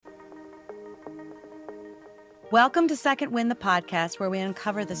Welcome to Second Wind, the podcast where we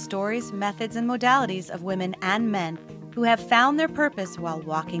uncover the stories, methods, and modalities of women and men who have found their purpose while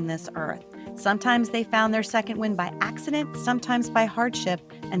walking this earth. Sometimes they found their second wind by accident, sometimes by hardship,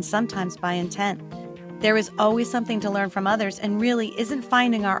 and sometimes by intent. There is always something to learn from others, and really, isn't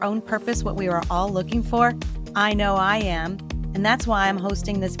finding our own purpose what we are all looking for? I know I am, and that's why I'm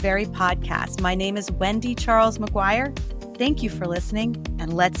hosting this very podcast. My name is Wendy Charles McGuire. Thank you for listening,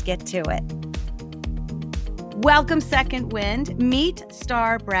 and let's get to it. Welcome, Second Wind. Meet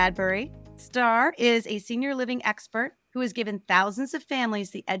Star Bradbury. Star is a senior living expert who has given thousands of families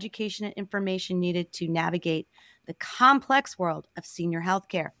the education and information needed to navigate the complex world of senior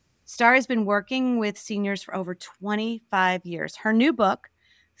healthcare. Star has been working with seniors for over 25 years. Her new book,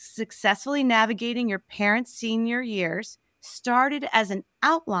 Successfully Navigating Your Parents' Senior Years, started as an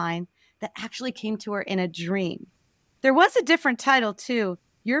outline that actually came to her in a dream. There was a different title, too.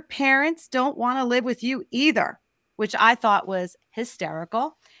 Your Parents Don't Want to Live with You Either, which I thought was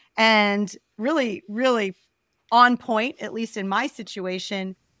hysterical and really, really on point, at least in my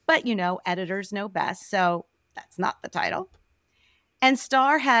situation. But, you know, editors know best, so that's not the title. And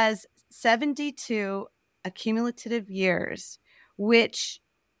Star has 72 accumulative years, which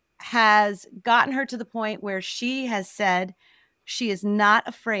has gotten her to the point where she has said she is not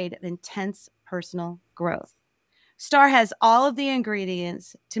afraid of intense personal growth. Star has all of the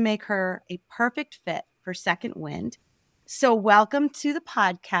ingredients to make her a perfect fit for Second Wind. So welcome to the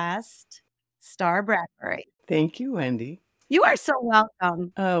podcast, Star Bradbury. Thank you, Wendy. You are so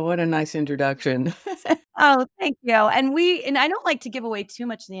welcome. Oh, what a nice introduction. Oh, thank you. And I don't like to give away too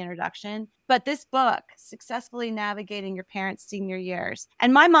much in the introduction, but this book, Successfully Navigating Your Parents' Senior Years,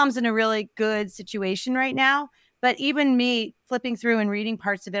 and my mom's in a really good situation right now, but even me flipping through and reading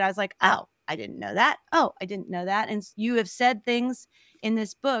parts of it, I was like, oh, I didn't know that. Oh, I didn't know that. And you have said things in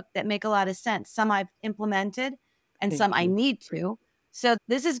this book that make a lot of sense. Some I've implemented and some I need to. So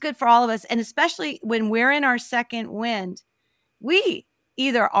this is good for all of us. And especially when we're in our second wind, we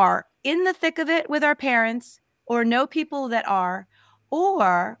either are in the thick of it with our parents or know people that are,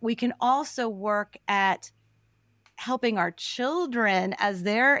 or we can also work at helping our children as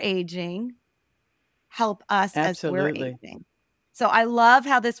they're aging, help us as we're aging. So I love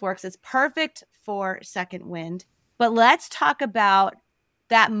how this works. It's perfect for Second Wind. But let's talk about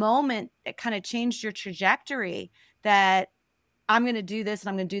that moment that kind of changed your trajectory, that I'm going to do this and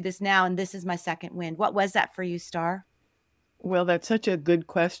I'm going to do this now, and this is my second wind. What was that for you, Star? Well, that's such a good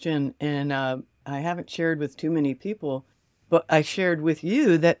question. And I haven't shared with too many people, but I shared with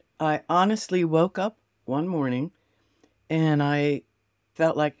you that I honestly woke up one morning and I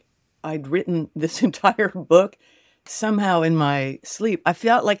felt like I'd written this entire book somehow in my sleep. I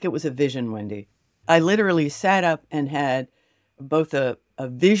felt like it was a vision, Wendy. I literally sat up and had both a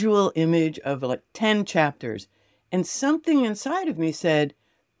visual image of like 10 chapters, and something inside of me said,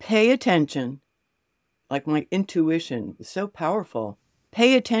 pay attention. Like my intuition was so powerful.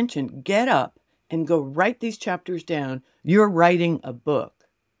 Pay attention, get up and go write these chapters down. You're writing a book.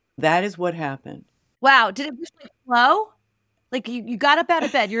 That is what happened. Wow. Did it just flow? Like you got up out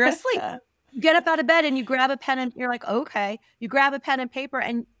of bed, you're asleep. You get up out of bed and you grab a pen and you're like, okay. You grab a pen and paper,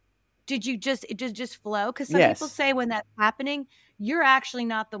 and it just flow? Because some people say when that's happening, you're actually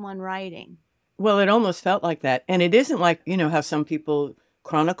not the one writing. Well, it almost felt like that. And it isn't like, you know, how some people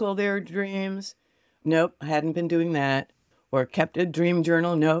chronicle their dreams. Nope, I hadn't been doing that. Or kept a dream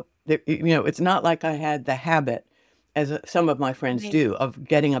journal. Nope. You know, it's not like I had the habit, as some of my friends do, of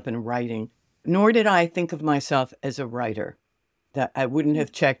getting up and writing. Nor did I think of myself as a writer. That I wouldn't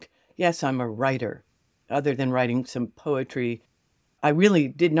have checked, yes, I'm a writer, other than writing some poetry. I really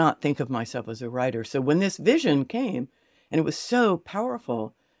did not think of myself as a writer. So when this vision came, and it was so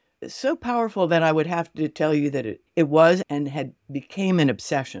powerful that I would have to tell you that it was and had became an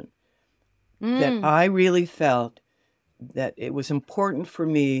obsession. That I really felt that it was important for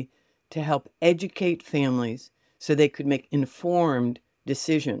me to help educate families so they could make informed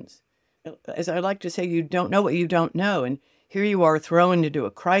decisions. As I like to say, you don't know what you don't know. And here you are thrown into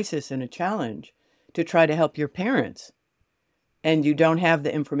a crisis and a challenge to try to help your parents. And you don't have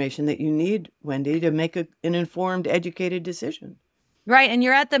the information that you need, Wendy, to make an informed, educated decision. Right. And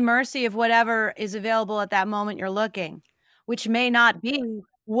you're at the mercy of whatever is available at that moment you're looking, which may not be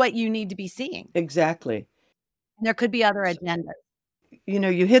what you need to be seeing. Exactly. And there could be other agendas. You know,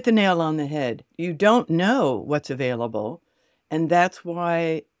 you hit the nail on the head. You don't know what's available. And that's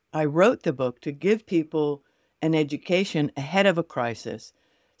why I wrote the book, to give people an education ahead of a crisis.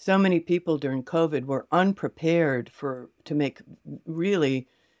 So many people during COVID were unprepared to make really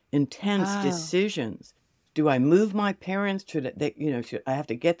intense decisions. Do I move my parents? Should I have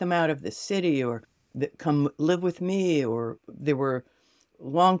to get them out of the city, or that come live with me, or there were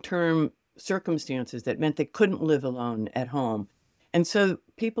long-term circumstances that meant they couldn't live alone at home. And so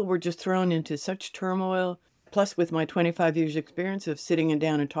people were just thrown into such turmoil. Plus, with my 25 years experience of sitting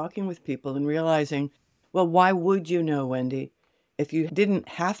down and talking with people and realizing, well, why would you know, Wendy? If you didn't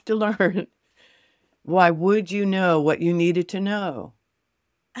have to learn, why would you know what you needed to know?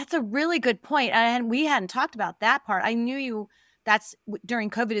 That's a really good point. And we hadn't talked about that part. I knew you, during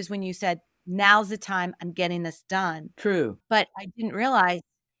COVID is when you said, now's the time I'm getting this done. True. But I didn't realize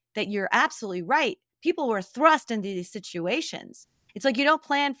that you're absolutely right. People were thrust into these situations. It's like you don't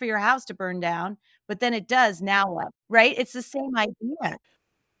plan for your house to burn down, but then it does. Now what? Right? It's the same idea.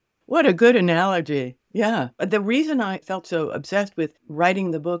 What a good analogy. Yeah. The reason I felt so obsessed with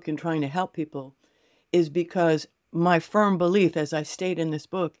writing the book and trying to help people is because my firm belief, as I state in this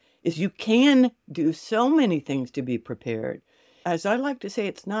book, is you can do so many things to be prepared. As I like to say,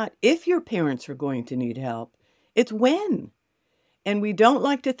 it's not if your parents are going to need help, it's when. And we don't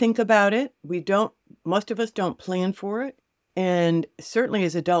like to think about it. Most of us don't plan for it. And certainly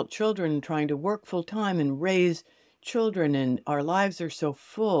as adult children trying to work full time and raise children, and our lives are so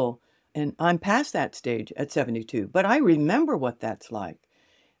full. And I'm past that stage at 72, but I remember what that's like.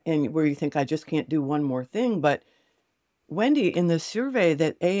 And where you think, I just can't do one more thing. But Wendy, in the survey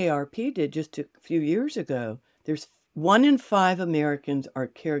that AARP did just a few years ago, there's 1 in 5 Americans are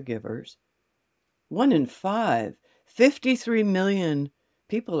caregivers. 1 in 5. 53 million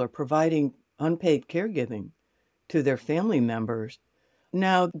people are providing unpaid caregiving to their family members.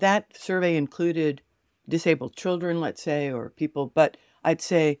 Now, that survey included disabled children, let's say, or people, but I'd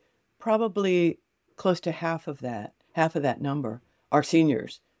say probably close to half of that number are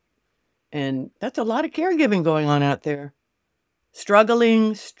seniors. And that's a lot of caregiving going on out there.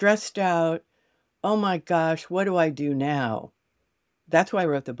 Struggling, stressed out. Oh my gosh, what do I do now? That's what I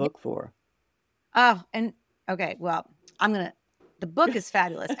wrote the book for. Oh, and okay, well, the book is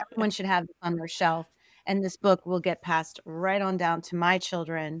fabulous. Everyone should have this on their shelf. And this book will get passed right on down to my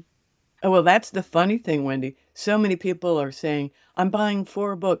children. Oh, well, that's the funny thing, Wendy. So many people are saying, I'm buying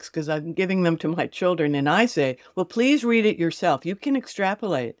 4 books because I'm giving them to my children. And I say, well, please read it yourself. You can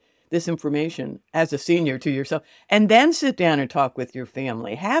extrapolate this information as a senior to yourself, and then sit down and talk with your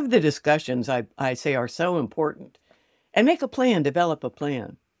family. Have the discussions I say are so important, and make a plan, develop a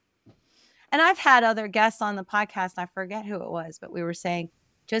plan. And I've had other guests on the podcast. I forget who it was, but we were saying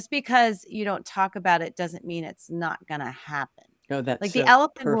just because you don't talk about it doesn't mean it's not going to happen. Oh, that's Like so the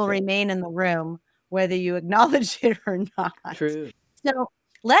elephant will perfect. remain in the room, whether you acknowledge it or not. True. So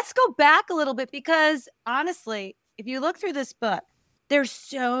let's go back a little bit, because honestly, if you look through this book, there's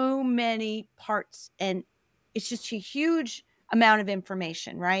so many parts and it's just a huge amount of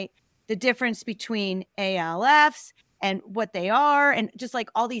information, right? The difference between ALFs and what they are, and just like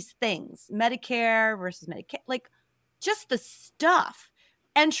all these things, Medicare versus Medicaid, like just the stuff,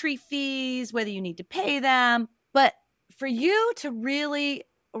 entry fees, whether you need to pay them. But for you to really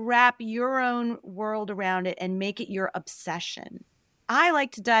wrap your own world around it and make it your obsession, I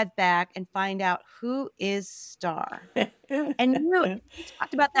like to dive back and find out who is Star. And you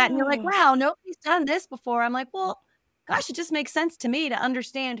talked about that and you're like, wow, nobody's done this before. I'm like, well, gosh, it just makes sense to me to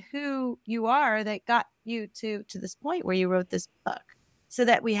understand who you are that got you to this point where you wrote this book, so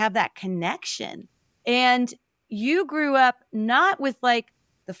that we have that connection. And you grew up not with like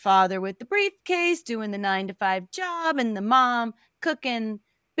the father with the briefcase doing the 9 to 5 job and the mom cooking,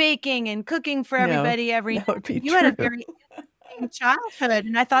 baking and cooking for No, everybody every that would night. be You had a true. very interesting childhood,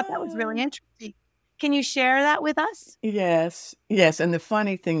 and I thought that was really interesting. Can you share that with us? Yes, yes. And the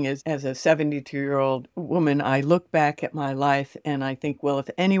funny thing is, as a 72-year-old woman, I look back at my life and I think, well, if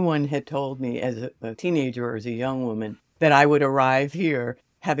anyone had told me as a teenager or as a young woman that I would arrive here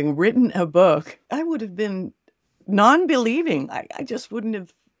having written a book, I would have been non-believing. I just wouldn't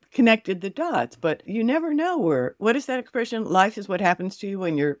have connected the dots. But you never know what is that expression? Life is what happens to you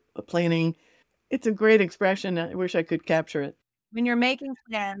when you're planning. It's a great expression. I wish I could capture it. When you're making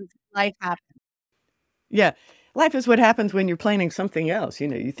plans, life happens. Yeah. Life is what happens when you're planning something else.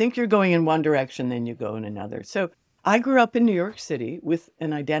 You think you're going in one direction, then you go in another. So I grew up in New York City with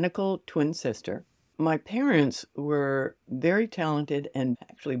an identical twin sister. My parents were very talented and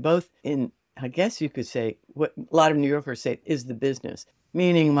actually both in, I guess you could say, what a lot of New Yorkers say is the business,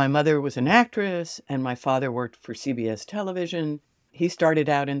 meaning my mother was an actress and my father worked for CBS television. He started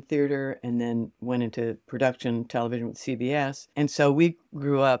out in theater and then went into production television with CBS. And so we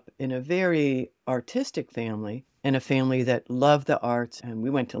grew up in a very artistic family, and a family that loved the arts. And we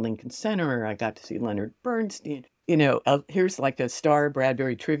went to Lincoln Center. I got to see Leonard Bernstein. Here's like a Star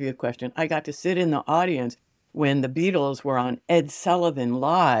Bradbury trivia question. I got to sit in the audience when the Beatles were on Ed Sullivan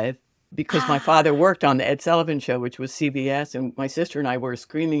Live because my father worked on the Ed Sullivan Show, which was CBS, and my sister and I were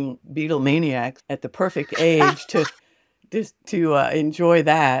screaming Beatle maniacs at the perfect age to just to enjoy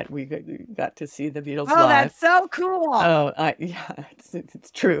that. We got to see the Beatles Oh, live. that's so cool. Oh, yeah,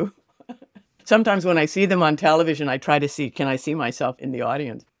 it's true. Sometimes when I see them on television, I try to see, can I see myself in the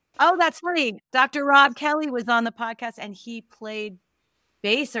audience? Oh, that's funny. Dr. Rob Kelly was on the podcast and he played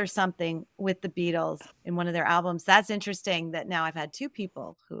bass or something with the Beatles in one of their albums. That's interesting that now I've had two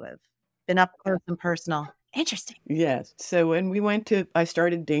people who have been up close and personal. Interesting. Yes. So when I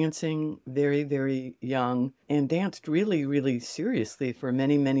started dancing very, very young and danced really, really seriously for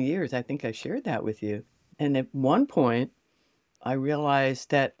many, many years. I think I shared that with you. And at one point, I realized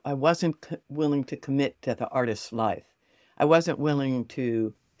that I wasn't willing to commit to the artist's life. I wasn't willing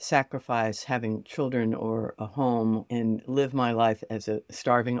to sacrifice having children or a home and live my life as a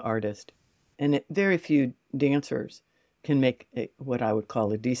starving artist. And very few dancers can make what I would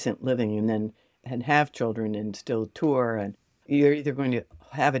call a decent living and have children and still tour. And you're either going to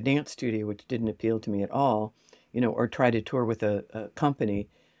have a dance studio, which didn't appeal to me at all, or try to tour with a company.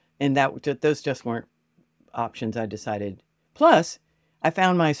 And those just weren't options. I decided. Plus, I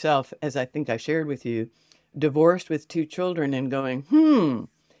found myself, as I think I shared with you, divorced with two children and going,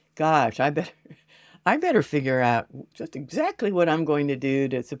 gosh, I better figure out just exactly what I'm going to do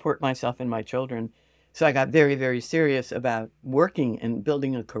to support myself and my children. So I got very, very serious about working and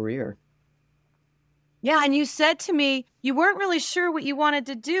building a career. Yeah. And you said to me, you weren't really sure what you wanted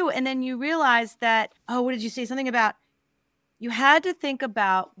to do. And then you realized that, oh, what did you say? Something about you had to think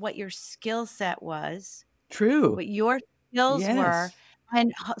about what your skill set was, True. what your skills were. Yes.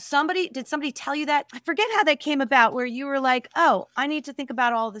 And did somebody tell you that? I forget how that came about, where you were like, oh, I need to think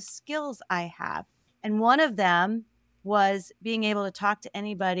about all the skills I have. And one of them was being able to talk to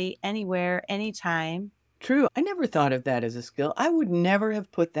anybody, anywhere, anytime. True. I never thought of that as a skill. I would never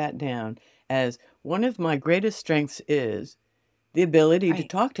have put that down as one of my greatest strengths is the ability to Right.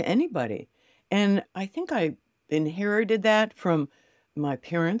 talk to anybody. And I think I inherited that from my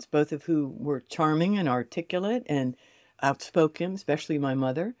parents, both of who were charming and articulate and outspoken, especially my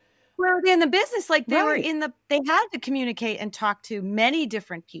mother. Were in the business, like they were Right. they had to communicate and talk to many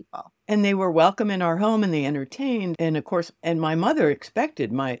different people. And they were welcome in our home and they entertained. And of course, and my mother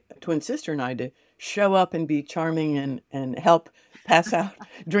expected my twin sister and I to show up and be charming and help pass out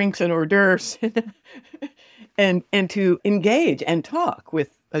drinks and hors d'oeuvres and to engage and talk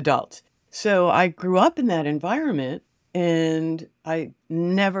with adults. So I grew up in that environment and I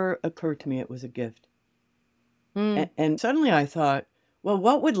never occurred to me it was a gift. And suddenly I thought, well,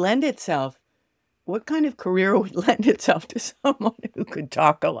 what would lend itself? What kind of career would lend itself to someone who could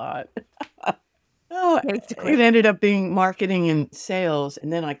talk a lot? Oh, Basically. it ended up being marketing and sales.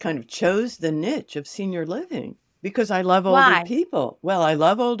 And then I kind of chose the niche of senior living because I love older Why? people. Well, I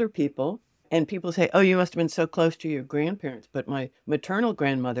love older people. And people say, oh, you must have been so close to your grandparents. But my maternal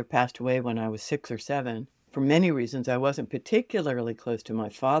grandmother passed away when I was 6 or 7. For many reasons, I wasn't particularly close to my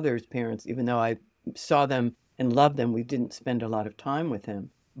father's parents, even though I saw them and loved them. We didn't spend a lot of time with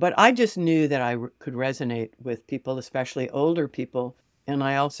him. But I just knew that I could resonate with people, especially older people. And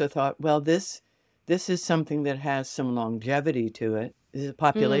I also thought, well, this is something that has some longevity to it. This is a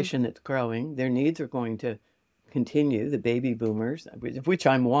population that's growing. Their needs are going to continue, the baby boomers, of which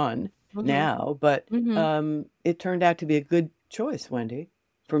I'm one now. But it turned out to be a good choice, Wendy,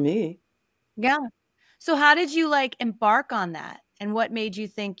 for me. Yeah. So how did you embark on that? And what made you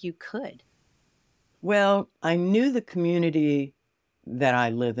think you could? Well, I knew the community that I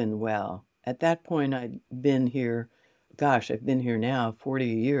live in well. At that point, I'd been here, gosh, I've been here now 40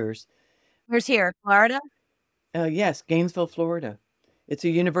 years. Where's here? Florida? Yes, Gainesville, Florida. It's a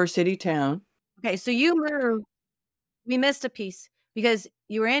university town. Okay, so you moved. We missed a piece because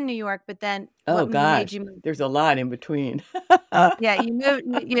you were in New York, but then Oh, what made gosh, you move? there's a lot in between. Yeah, you moved.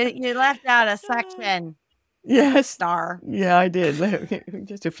 You left out a section. Yes. Star. Yeah, I did.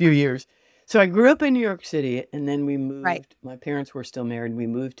 Just a few years. So I grew up in New York City and then we moved. Right. My parents were still married. We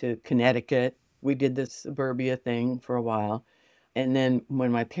moved to Connecticut. We did the suburbia thing for a while. And then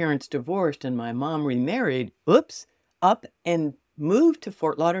when my parents divorced and my mom remarried, up and moved to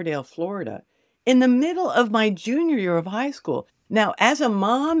Fort Lauderdale, Florida, in the middle of my junior year of high school. Now, as a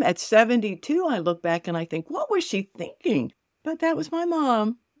mom at 72, I look back and I think, what was she thinking? But that was my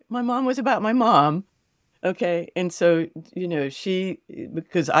mom. My mom was about my mom. Okay. And so,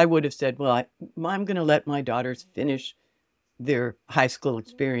 because I would have said, well, I'm going to let my daughters finish their high school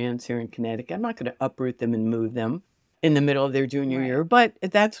experience here in Connecticut. I'm not going to uproot them and move them in the middle of their junior year. But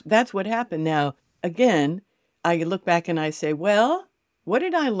that's what happened. Now, again, I look back and I say, well, what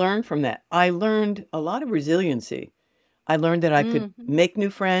did I learn from that? I learned a lot of resiliency. I learned that I could make new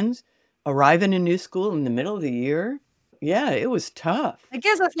friends, arrive in a new school in the middle of the year. Yeah, it was tough. It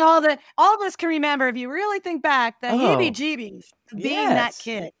gives us all of us can remember, if you really think back, the Oh, heebie-jeebies of being that yes,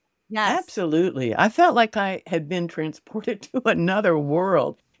 kid. Yes. absolutely. I felt like I had been transported to another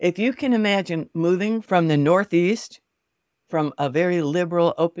world. If you can imagine moving from the Northeast, from a very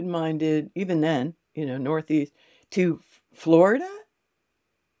liberal, open-minded, even then, Northeast, to Florida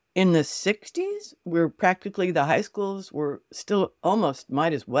in the 60s, where practically the high schools were still almost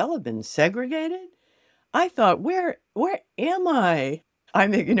might as well have been segregated. I thought, where am I? I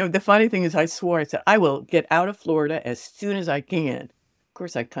mean, the funny thing is I swore, I said, I will get out of Florida as soon as I can. Of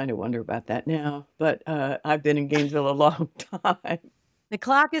course, I kind of wonder about that now, but I've been in Gainesville a long time. The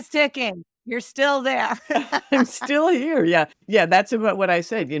clock is ticking. You're still there. I'm still here. Yeah. Yeah, that's about what I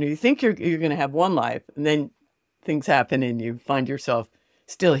said. You think you're going to have one life, and then things happen and you find yourself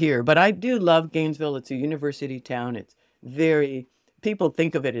still here. But I do love Gainesville. It's a university town. It's very people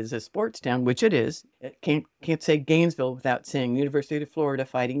think of it as a sports town, which it is. It can't say Gainesville without saying University of Florida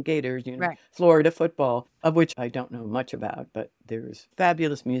Fighting Gators, Right. Florida football, of which I don't know much about, but there's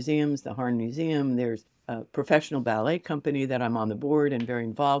fabulous museums, the Harn Museum, there's a professional ballet company that I'm on the board and very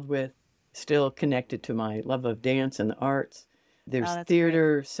involved with, still connected to my love of dance and the arts. There's That's great.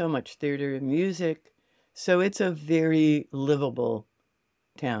 theater, so much theater, music. So it's a very livable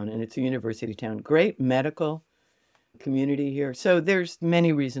town, and it's a university town. Great medical community here. So there's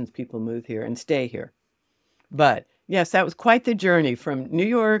many reasons people move here and stay here. But yes, that was quite the journey from New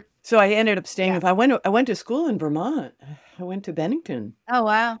York. So I ended up staying. Yeah. I went to school in Vermont. I went to Bennington. Oh,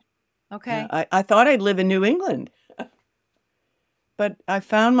 wow. Okay. I thought I'd live in New England. But I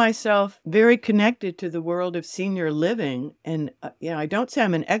found myself very connected to the world of senior living. And, I don't say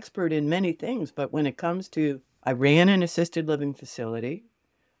I'm an expert in many things, but when it comes to, I ran an assisted living facility.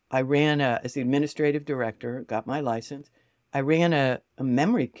 I ran as the administrative director, got my license. I ran a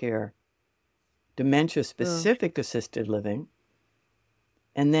memory care, dementia specific assisted living.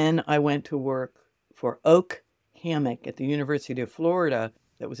 And then I went to work for Oak Hammock at the University of Florida.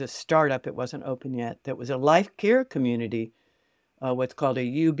 That was a startup. It wasn't open yet. That was a life care community, what's called a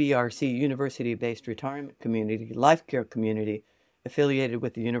UBRC, University-Based Retirement Community, life care community, affiliated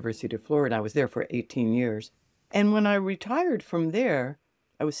with the University of Florida. I was there for 18 years. And when I retired from there,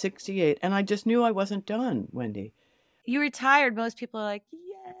 I was 68, and I just knew I wasn't done, Wendy. You retired. Most people are like,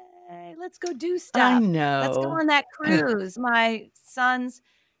 yay, let's go do I stuff. Let's go know. on that cruise. My son's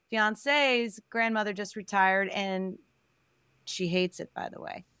fiance's grandmother just retired, and she hates it, by the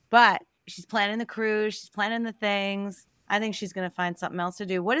way. But she's planning the cruise. She's planning the things. I think she's going to find something else to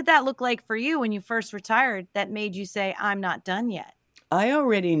do. What did that look like for you when you first retired that made you say, I'm not done yet? I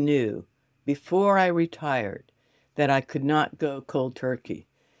already knew before I retired that I could not go cold turkey.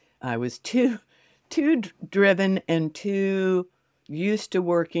 I was too driven and too used to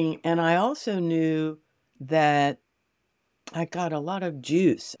working, and I also knew that I got a lot of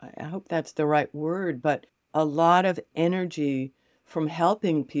juice. I hope that's the right word, but a lot of energy from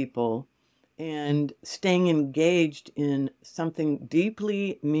helping people and staying engaged in something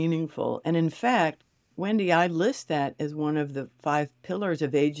deeply meaningful. And in fact, Wendy, I list that as one of the 5 pillars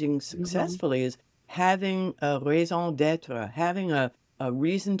of aging successfully is having a raison d'etre, having a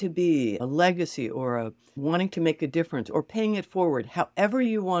reason to be, a legacy, or a wanting to make a difference, or paying it forward, however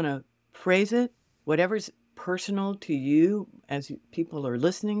you want to phrase it, whatever's personal to you as people are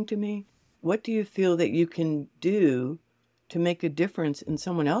listening to me. What do you feel that you can do to make a difference in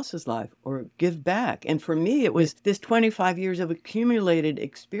someone else's life or give back? And for me, it was this 25 years of accumulated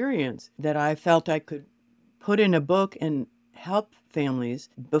experience that I felt I could put in a book and help families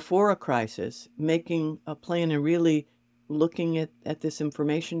before a crisis, making a plan and really looking at this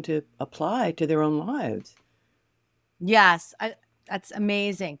information to apply to their own lives. Yes, that's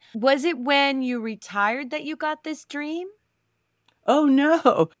amazing. Was it when you retired that you got this dream? Oh,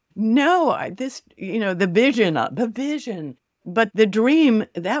 no, the vision. But the dream,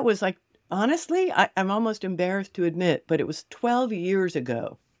 that was like, honestly, I'm almost embarrassed to admit, but it was 12 years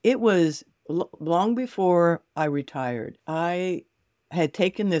ago. It was long before I retired. I had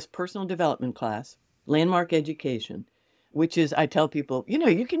taken this personal development class, Landmark Education, which is, I tell people,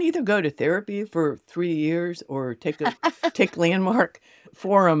 you can either go to therapy for 3 years or take Landmark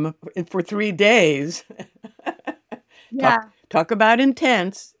Forum for 3 days. Yeah. Talk about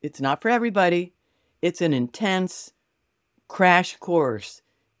intense. It's not for everybody. It's an intense crash course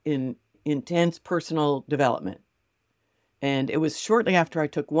in intense personal development. And it was shortly after I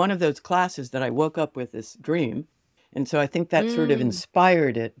took one of those classes that I woke up with this dream. And so I think that sort of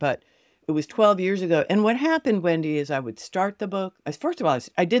inspired it. But it was 12 years ago. And what happened, Wendy, is I would start the book. First of all,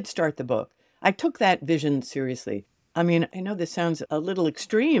 I did start the book. I took that vision seriously. I mean, I know this sounds a little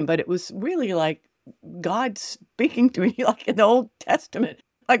extreme, but it was really like God speaking to me, like in the Old Testament,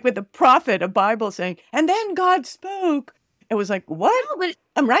 like with the prophet, a Bible saying, and then God spoke. It was like, what? No, but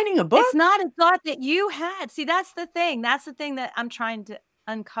I'm writing a it's book? not a thought that you had. See, that's the thing. That's the thing that I'm trying to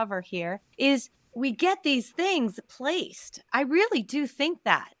uncover here is we get these things placed. I really do think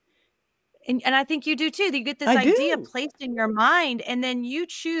that. And I think you do too. You get this I idea do. placed in your mind, and then you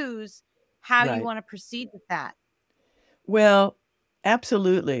choose how you Right. want to proceed with that. Well,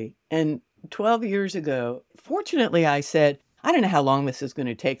 absolutely. And 12 years ago, fortunately, I said, I don't know how long this is going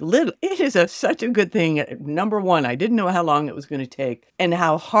to take. Little, it is such a good thing. Number one, I didn't know how long it was going to take and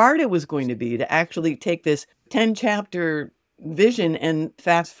how hard it was going to be to actually take this 10 chapter vision and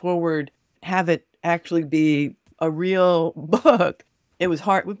fast forward, have it actually be a real book. It was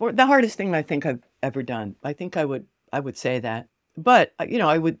hard, the hardest thing I think I've ever done. I would say that. But,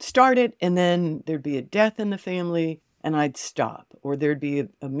 I would start it and then there'd be a death in the family and I'd stop, or there'd be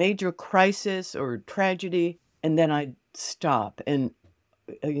a major crisis or tragedy, and then I'd stop. And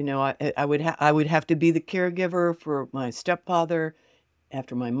I would have to be the caregiver for my stepfather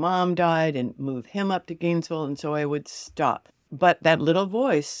after my mom died and move him up to Gainesville, and so I would stop. But that little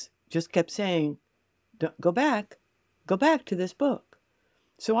voice just kept saying, Go back to this book."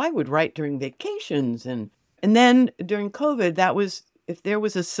 So I would write during vacations, and then during COVID, that was, if there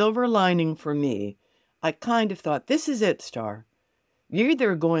was a silver lining for me, I kind of thought, this is it, Star. You're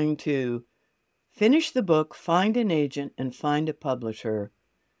either going to finish the book, find an agent, and find a publisher.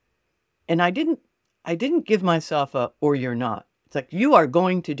 And I didn't give myself a, or you're not. It's like, you are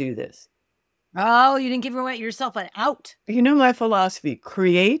going to do this. Oh, you didn't give yourself an out. You know my philosophy,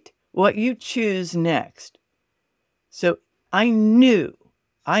 create what you choose next. So I knew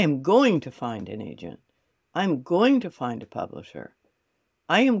I am going to find an agent. I'm going to find a publisher.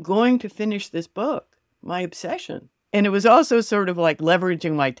 I am going to finish this book, my obsession. And it was also sort of like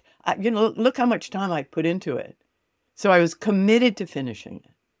leveraging look how much time I put into it. So I was committed to finishing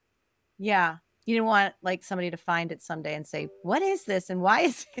it. Yeah. You didn't want like somebody to find it someday and say, what is this? And why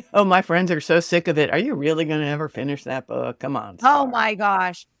is it? Oh, my friends are so sick of it. Are you really going to ever finish that book? Come on, Oh Star. my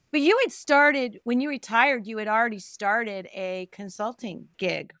gosh. But you had started, when you retired, you had already started a consulting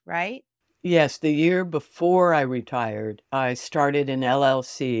gig, right? Yes, the year before I retired, I started an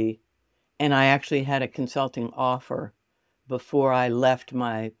LLC, and I actually had a consulting offer before I left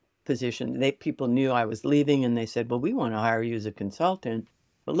my position. People knew I was leaving, and they said, well, we want to hire you as a consultant.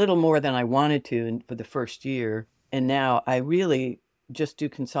 A little more than I wanted to for the first year. And now I really just do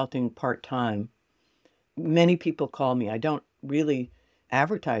consulting part-time. Many people call me. I don't really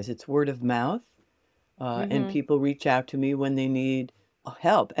advertise. It's word of mouth. And people reach out to me when they need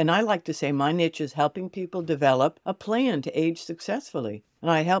help. And I like to say my niche is helping people develop a plan to age successfully. And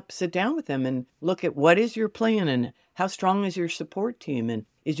I help sit down with them and look at what is your plan and how strong is your support team and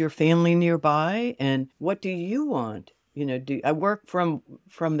is your family nearby and what do you want? I work from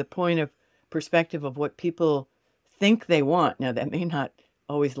the point of perspective of what people think they want. Now that may not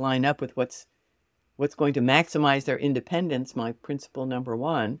always line up with what's going to maximize their independence, my principle number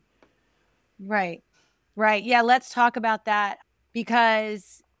one. Right. Right. Yeah. Let's talk about that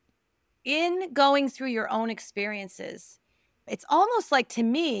because in going through your own experiences, it's almost like to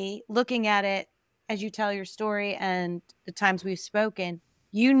me, looking at it as you tell your story and the times we've spoken,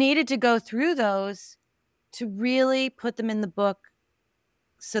 you needed to go through those to really put them in the book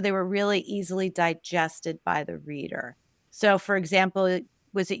so they were really easily digested by the reader. So, for example,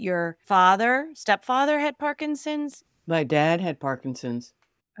 was it your stepfather had Parkinson's? My dad had Parkinson's.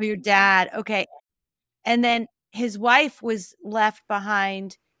 Or your dad? Okay. And then his wife was left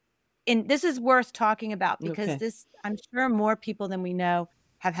behind. And this is worth talking about because Okay. I'm sure more people than we know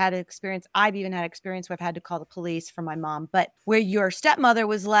have had an experience. I've even had experience where I've had to call the police for my mom, but where your stepmother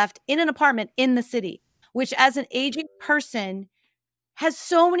was left in an apartment in the city, which as an aging person has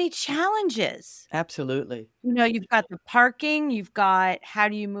so many challenges. Absolutely. You've got the parking, you've got how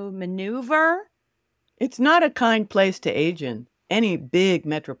do you maneuver? It's not a kind place to age in. Any big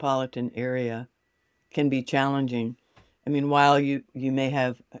metropolitan area can be challenging. I mean, while you may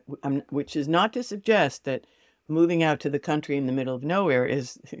have, which is not to suggest that moving out to the country in the middle of nowhere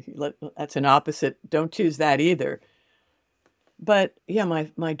is, that's an opposite. Don't choose that either. But yeah,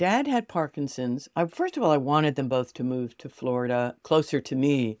 my dad had Parkinson's. First of all, I wanted them both to move to Florida, closer to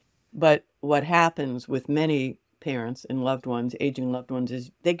me. But what happens with many parents and loved ones, aging loved ones,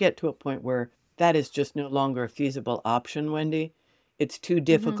 is they get to a point where that is just no longer a feasible option, Wendy. It's too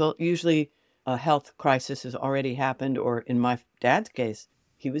difficult. Usually a health crisis has already happened, or in my dad's case,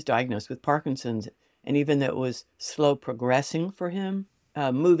 he was diagnosed with Parkinson's. And even though it was slow progressing for him,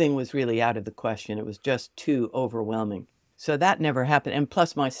 moving was really out of the question. It was just too overwhelming. So that never happened. And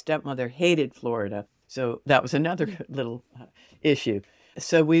plus, my stepmother hated Florida. So that was another little issue.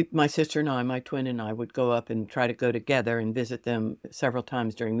 So my sister and I, my twin and I, would go up and try to go together and visit them several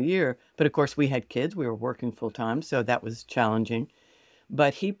times during the year. But of course, we had kids. We were working full time. So that was challenging.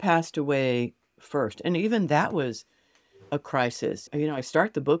 But he passed away first. And even that was a crisis. I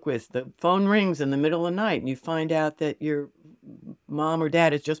start the book with the phone rings in the middle of the night and you find out that your mom or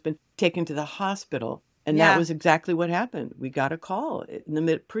dad has just been taken to the hospital. And that was exactly what happened. We got a call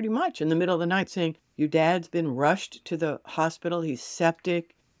pretty much in the middle of the night saying, your dad's been rushed to the hospital. He's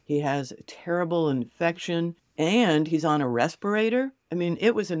septic. He has a terrible infection and he's on a respirator. I mean,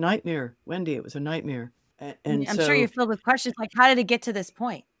 it was a nightmare, Wendy. It was a nightmare. And I'm sure you're filled with questions like, how did it get to this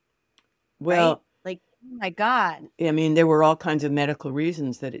point? Well, right? Like, oh my God. I mean, there were all kinds of medical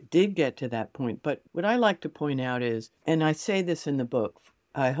reasons that it did get to that point. But what I like to point out is, and I say this in the book,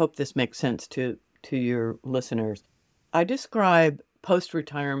 I hope this makes sense to your listeners. I describe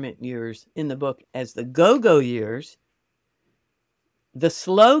post-retirement years in the book as the go-go years, the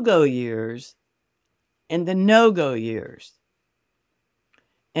slow-go years, and the no-go years.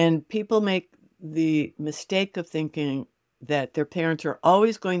 And people make the mistake of thinking that their parents are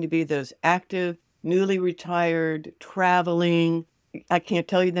always going to be those active, newly retired, traveling. I can't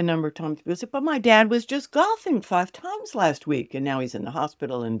tell you the number of times people say, but my dad was just golfing 5 times last week and now he's in the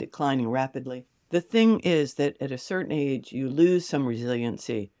hospital and declining rapidly. The thing is that at a certain age, you lose some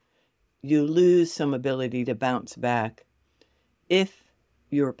resiliency. You lose some ability to bounce back. If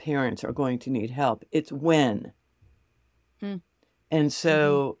your parents are going to need help, it's when. And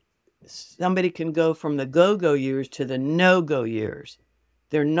so somebody can go from the go-go years to the no-go years.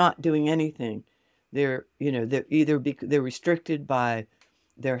 They're not doing anything. They're they're restricted by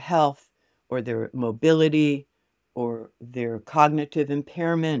their health or their mobility or their cognitive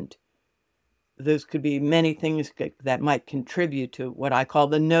impairment. Those could be many things that might contribute to what I call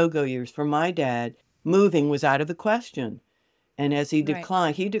the no-go years. For my dad, moving was out of the question. And as he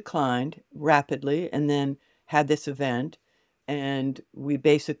declined rapidly and then had this event. And we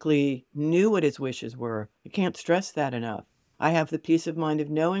basically knew what his wishes were. I can't stress that enough. I have the peace of mind of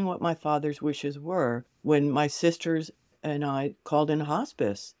knowing what my father's wishes were when my sisters and I called in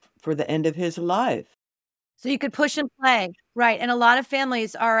hospice for the end of his life. So you could push and play. Right. And a lot of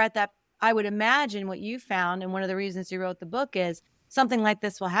families are at that. I would imagine what you found, and one of the reasons you wrote the book is something like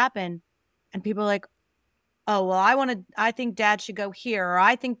this will happen. And people are like, oh, well, I think dad should go here, or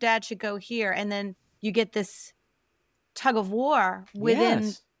I think dad should go here. And then you get this tug of war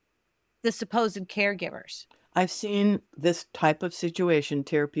within the supposed caregivers. I've seen this type of situation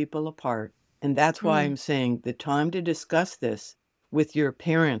tear people apart. And that's why I'm saying the time to discuss this with your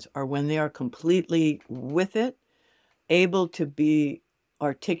parents are when they are completely with it, able to be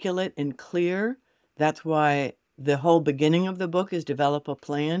articulate and clear. That's why the whole beginning of the book is develop a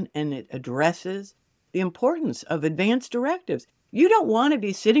plan, and it addresses the importance of advance directives. You don't want to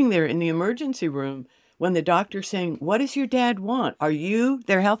be sitting there in the emergency room when the doctor's saying, what does your dad want? Are you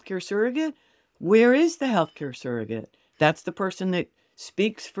their healthcare surrogate? Where is the healthcare surrogate? That's the person that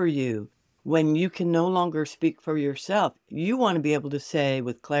speaks for you. When you can no longer speak for yourself, you want to be able to say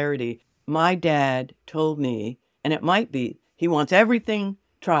with clarity, my dad told me, and it might be, he wants everything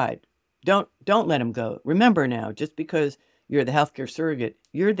tried. Don't let him go. Remember now, just because you're the healthcare surrogate,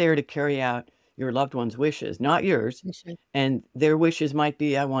 you're there to carry out your loved one's wishes, not yours. And their wishes might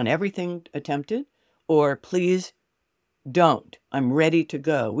be, I want everything attempted, or please don't. I'm ready to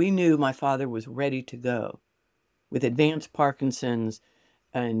go. We knew my father was ready to go with advanced Parkinson's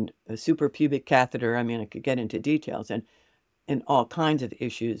and a suprapubic catheter. I mean, I could get into details and all kinds of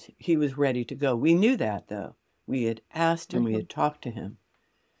issues. He was ready to go. We knew that, though. We had asked him, we had talked to him.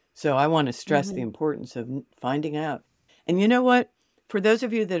 So I want to stress the importance of finding out. And you know what? For those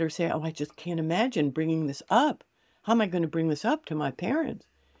of you that are saying, oh, I just can't imagine bringing this up. How am I going to bring this up to my parents?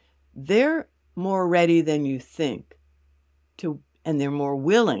 They're more ready than you think to, and they're more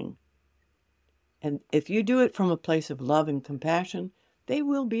willing. And if you do it from a place of love and compassion, they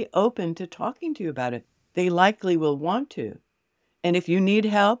will be open to talking to you about it. They likely will want to. And if you need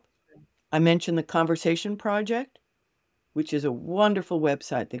help, I mentioned the Conversation Project, which is a wonderful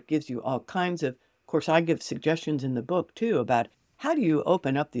website that gives you all kinds of course, I give suggestions in the book, too, about how do you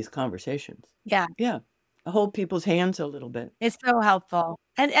open up these conversations? Yeah. Hold people's hands a little bit. It's so helpful.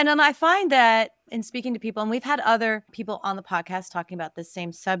 And I find that in speaking to people, and we've had other people on the podcast talking about this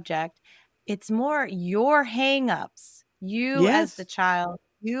same subject, it's more your hang-ups, you as the child,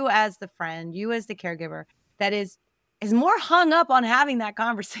 you as the friend, you as the caregiver, that is more hung up on having that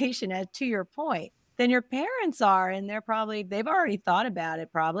conversation, as to your point, than your parents are. And they've already thought about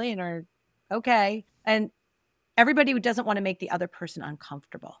it probably and are okay. And everybody who doesn't want to make the other person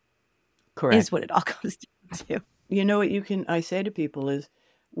uncomfortable is Correct. what it all goes down to. You know what I say to people is,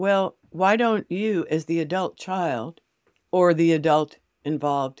 well, why don't you, as the adult child or the adult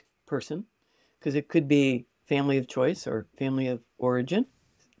involved person, because it could be family of choice or family of origin.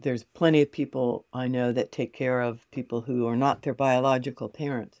 There's plenty of people I know that take care of people who are not their biological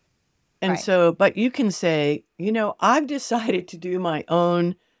parents. And Right. so, but you can say, I've decided to do my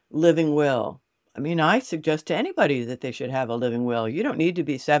own living will. I mean, I suggest to anybody that they should have a living will. You don't need to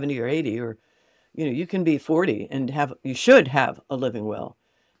be 70 or 80 or, you can be 40 and you should have a living will.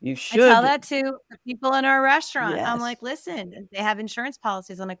 You I tell should, that to the people in our restaurant. I'm yes, like, listen, they have insurance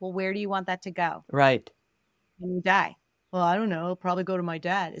policies. I'm like, well, where do you want that to go right. when you die? Well, I don't know. It'll probably go to my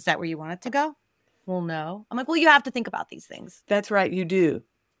dad. Is that where you want it to go? Well, no. I'm like, well, you have to think about these things. That's right, you do.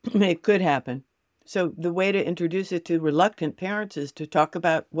 It could happen. So the way to introduce it to reluctant parents is to talk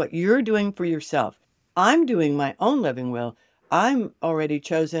about what you're doing for yourself. I'm doing my own living will. I'm already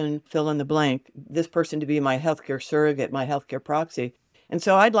chosen, fill in the blank, this person to be my healthcare surrogate, my healthcare proxy. And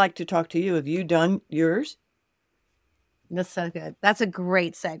so I'd like to talk to you. Have you done yours? That's so good. That's a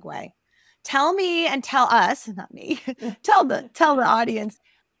great segue. Tell me and tell us, not me, tell the audience.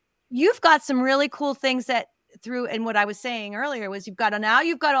 You've got some really cool things that through, and what I was saying earlier was you've got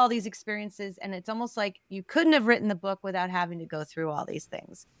all these experiences, and it's almost like you couldn't have written the book without having to go through all these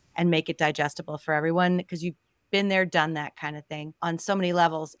things and make it digestible for everyone because you've been there, done that kind of thing on so many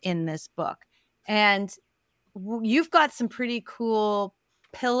levels in this book. And you've got some pretty cool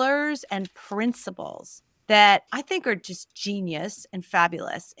pillars and principles that I think are just genius and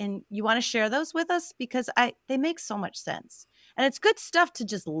fabulous. And you want to share those with us because they make so much sense. And it's good stuff to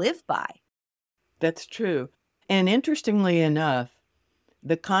just live by. That's true. And interestingly enough,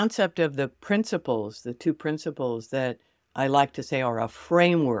 the concept of the principles, the two principles that I like to say are a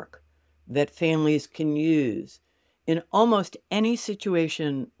framework that families can use in almost any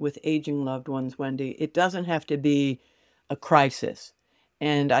situation with aging loved ones, Wendy. It doesn't have to be a crisis.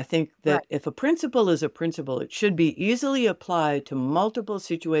 And I think Right. that if a principle is a principle, it should be easily applied to multiple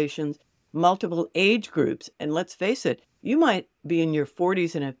situations, multiple age groups. And let's face it, you might be in your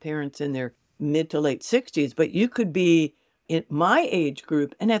 40s and have parents in their mid to late 60s, but you could be in my age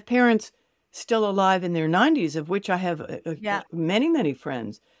group and have parents still alive in their 90s, of which I have Yeah. many, many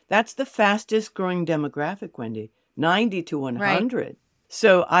friends. That's the fastest growing demographic, Wendy, 90 to Right. 100.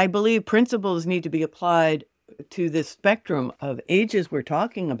 So I believe principles need to be applied to this spectrum of ages we're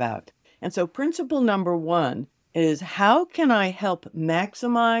talking about. And so principle number one is, how can I help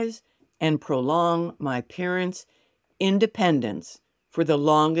maximize and prolong my parents' independence for the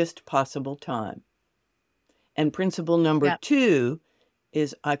longest possible time? And principle number Yeah. two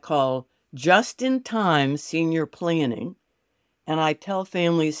is I call just-in-time senior planning. And I tell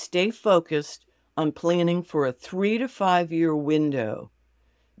families, stay focused on planning for a 3 to 5 year window.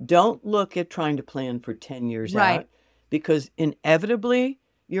 Don't look at trying to plan for 10 years Right. out, because inevitably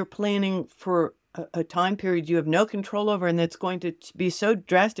you're planning for a time period you have no control over, and that's going to be so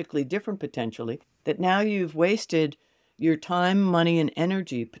drastically different potentially that now you've wasted your time, money, and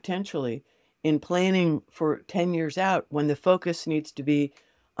energy potentially in planning for 10 years out, when the focus needs to be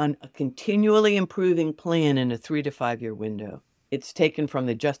on a continually improving plan in a 3 to 5 year window. It's taken from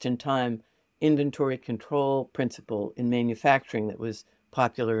the just-in-time inventory control principle in manufacturing that was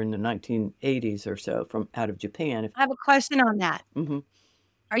popular in the 1980s or so from out of Japan. I have a question on that. Mhm.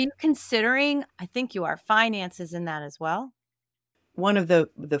 Are you considering, I think you are, finances in that as well? One of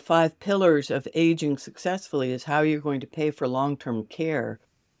the five pillars of aging successfully is how you're going to pay for long-term care.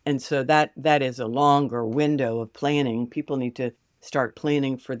 And so that is a longer window of planning. People need to start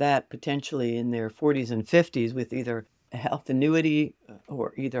planning for that potentially in their 40s and 50s with either a health annuity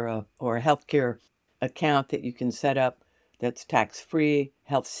or a healthcare account that you can set up that's tax-free,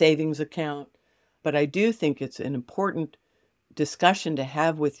 health savings account. But I do think it's an important discussion to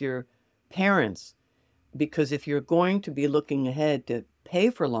have with your parents, because if you're going to be looking ahead to pay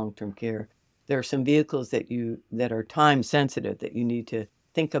for long-term care, there are some vehicles that are time sensitive that you need to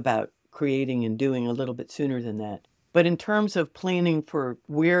think about creating and doing a little bit sooner than that. But in terms of planning for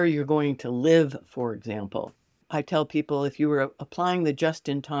where you're going to live, for example, I tell people, if you were applying the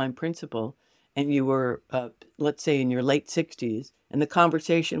just-in-time principle and you were, let's say, in your late 60s, and the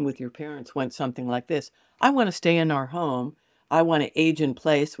conversation with your parents went something like this: I want to stay in our home, I want to age in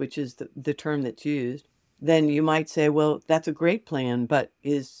place, which is the term that's used. Then you might say, well, that's a great plan, but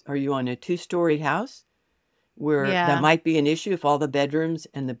are you on a 2-story house where that Yeah. might be an issue if all the bedrooms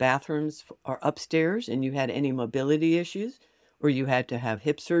and the bathrooms are upstairs and you had any mobility issues, or you had to have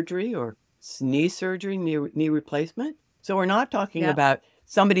hip surgery, or knee surgery, knee replacement. So we're not talking Yep. about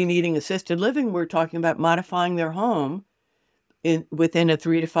somebody needing assisted living. We're talking about modifying their home within a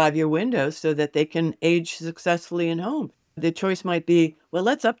 3 to 5 year window so that they can age successfully in home. The choice might be, well,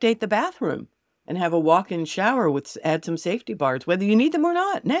 let's update the bathroom and have a walk-in shower with add some safety bars, whether you need them or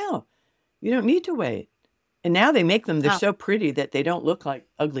not. Now, you don't need to wait. And now they make them, they're Oh, so pretty that they don't look like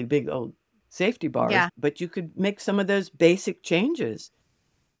ugly big old safety bars, yeah. but you could make some of those basic changes.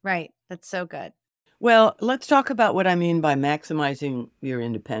 Right. That's so good. Well, let's talk about what I mean by maximizing your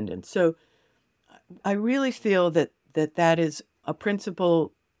independence. So I really feel that is a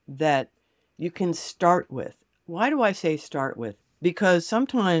principle that you can start with. Why do I say start with? Because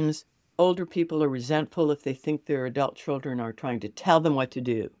sometimes older people are resentful if they think their adult children are trying to tell them what to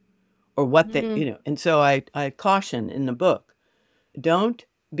do or what they, Mhm. and so I caution in the book, don't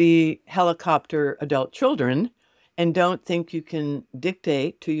be helicopter adult children and don't think you can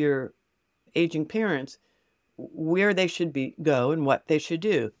dictate to your aging parents where they should go and what they should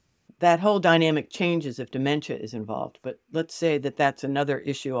do. That whole dynamic changes if dementia is involved, but let's say that that's another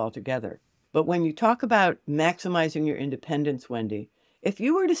issue altogether. But when you talk about maximizing your independence, Wendy, if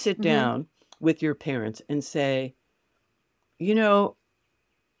you were to sit Mhm. down with your parents and say, you know,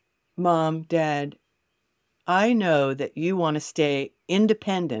 Mom, Dad, I know that you want to stay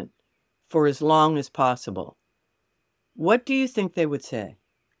independent for as long as possible. What do you think they would say?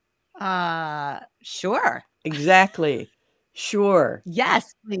 Sure. Exactly. Sure.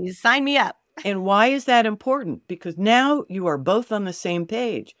 Yes, please sign me up. And why is that important? Because now you are both on the same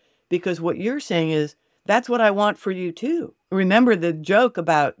page. Because what you're saying is, that's what I want for you too. Remember the joke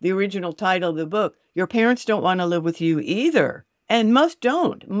about the original title of the book, your parents don't want to live with you either. And most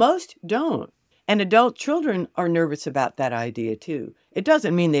don't. Most don't. And adult children are nervous about that idea too. It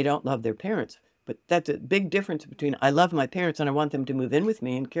doesn't mean they don't love their parents, but that's a big difference between I love my parents and I want them to move in with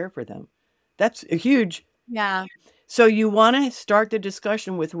me and care for them. That's a huge. Yeah. So you want to start the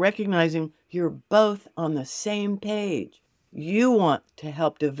discussion with recognizing you're both on the same page. You want to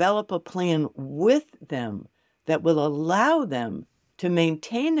help develop a plan with them that will allow them to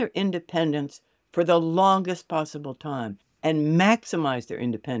maintain their independence for the longest possible time and maximize their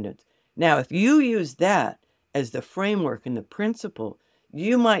independence. Now, if you use that as the framework and the principle,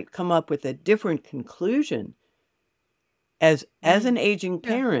 you might come up with a different conclusion as Mm. an aging Yeah.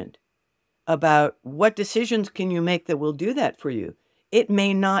 parent about what decisions can you make that will do that for you. It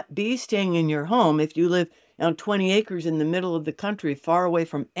may not be staying in your home if you live on 20 acres in the middle of the country, far away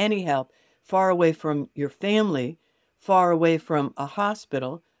from any help, far away from your family, far away from a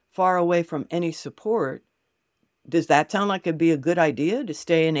hospital, far away from any support. Does that sound like it'd be a good idea to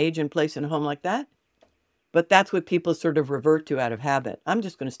stay and age in place in a home like that? But that's what people sort of revert to out of habit. I'm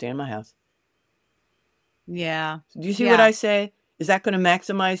just going to stay in my house. Yeah. Do you see what Yeah. I say? Is that going to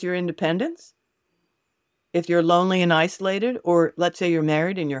maximize your independence? If you're lonely and isolated, or let's say you're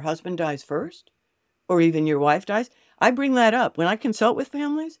married and your husband dies first, or even your wife dies, I bring that up. When I consult with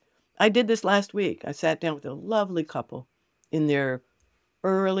families, I did this last week. I sat down with a lovely couple in their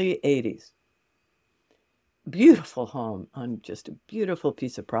early 80s. Beautiful home on just a beautiful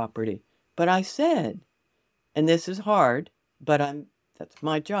piece of property. But I said, and this is hard, but that's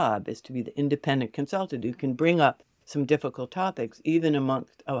my job, is to be the independent consultant who can bring up some difficult topics, even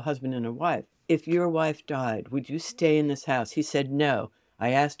amongst a husband and a wife. If your wife died, would you stay in this house? He said no. I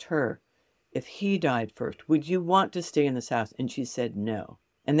asked her, if he died first, would you want to stay in this house? And she said no.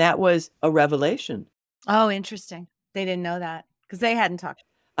 And that was a revelation. Oh, interesting. They didn't know that because they hadn't talked.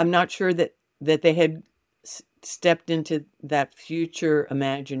 I'm not sure that they had stepped into that future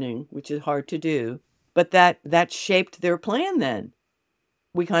imagining, which is hard to do, but that shaped their plan then.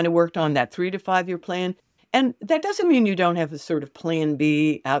 We kind of worked on that 3 to 5 year plan. And that doesn't mean you don't have a sort of plan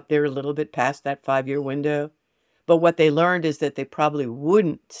B out there a little bit past that 5 year window. But what they learned is that they probably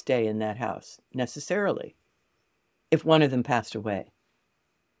wouldn't stay in that house necessarily if one of them passed away.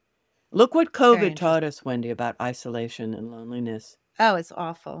 Look what It's very COVID taught interesting. us, Wendy, about isolation and loneliness. Oh, it's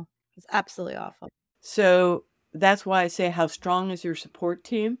awful. It's absolutely awful. So that's why I say, how strong is your support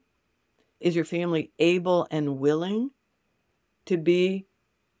team? Is your family able and willing to be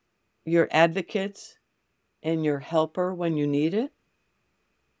your advocates and your helper when you need it?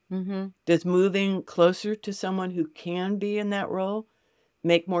 Mm-hmm. Does moving closer to someone who can be in that role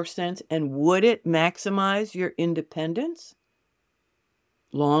make more sense? And would it maximize your independence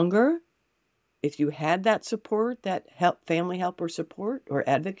longer if you had that support, that family helper support or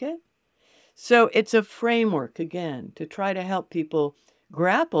advocate? So it's a framework, again, to try to help people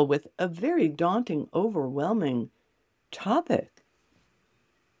grapple with a very daunting, overwhelming topic.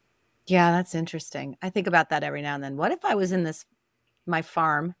 Yeah, that's interesting. I think about that every now and then. What if I was in this my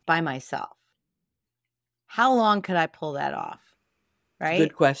farm by myself, how long could I pull that off? It's a good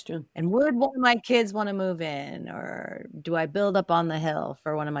Right? question. And would one of my kids want to move in, or do I build up on the hill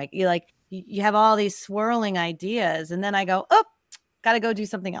for one of my, you like, you have all these swirling ideas. And then I go, oh, got to go do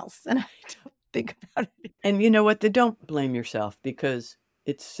something else. And I don't think about it. And you know what? Then don't blame yourself because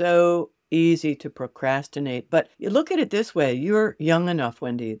it's so easy to procrastinate. But you look at it this way, you're young enough,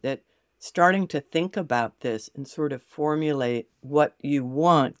 Wendy, that starting to think about this and sort of formulate what you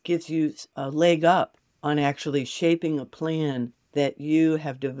want gives you a leg up on actually shaping a plan that you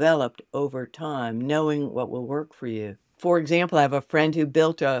have developed over time, knowing what will work for you. For example, I have a friend who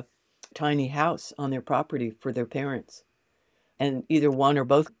built a tiny house on their property for their parents, and either one or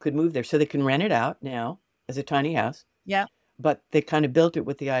both could move there. So they can rent it out now as a tiny house, Yeah. but they kind of built it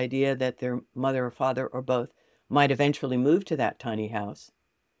with the idea that their mother or father or both might eventually move to that tiny house.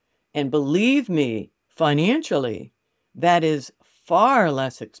 And believe me, financially, that is far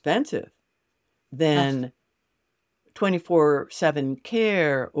less expensive Ugh, than 24/7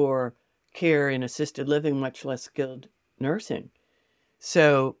 care or care in assisted living, much less skilled nursing.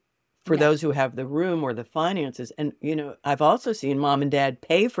 So for yeah. those who have the room or the finances, and I've also seen mom and dad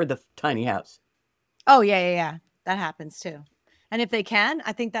pay for the tiny house. Oh, yeah, yeah, yeah. That happens too. And if they can,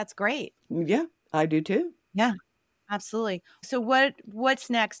 I think that's great. Yeah, I do too. Yeah, absolutely. So what's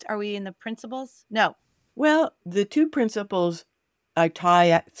next? Are we in the principles? No. Well, the two principles I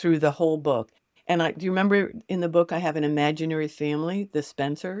tie through the whole book. And do you remember in the book I have an imaginary family, the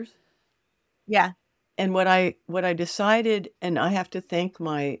Spencers? Yeah. And what I decided, and I have to thank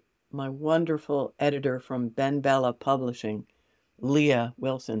my wonderful editor from Ben Bella Publishing, Leah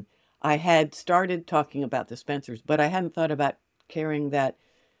Wilson. I had started talking about the Spencers, but I hadn't thought about carrying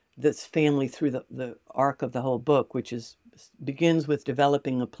this family through the arc of the whole book, which begins with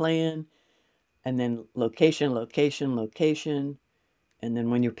developing a plan, and then location, location, location, and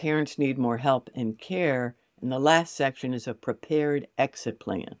then when your parents need more help and care, and the last section is a prepared exit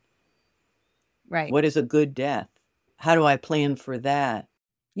plan. Right. What is a good death? How do I plan for that?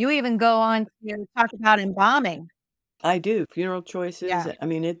 You even go on to talk about embalming. I do. Funeral choices. Yeah. I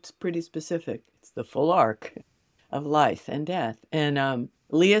mean, it's pretty specific. It's the full arc of life and death. And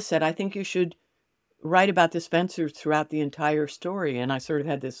Leah said, I think you should write about the Spencers throughout the entire story. And I sort of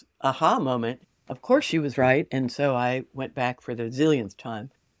had this aha moment. Of course, she was right. And so I went back for the zillionth time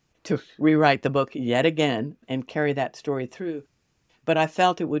to rewrite the book yet again and carry that story through. But I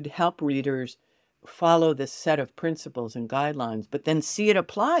felt it would help readers follow this set of principles and guidelines, but then see it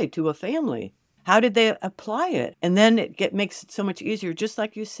applied to a family. How did they apply it? And then makes it so much easier, just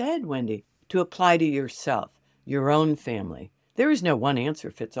like you said, Wendy, to apply to yourself, your own family. There is no one answer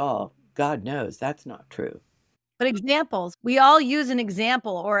fits all. God knows that's not true. But examples, we all use an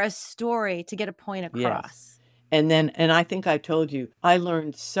example or a story to get a point Yes. across. And I think I told you, I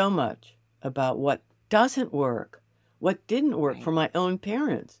learned so much about what doesn't work, what didn't work Right. for my own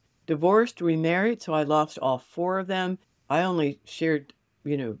parents. Divorced, remarried, so I lost all four of them. I only shared,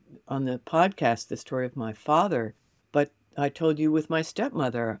 on the podcast the story of my father, but I told you with my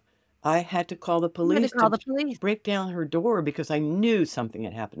stepmother, I had to call the You had to police call to the police. break down her door because I knew something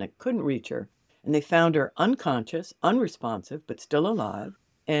had happened. I couldn't reach her. And they found her unconscious, unresponsive, but still alive,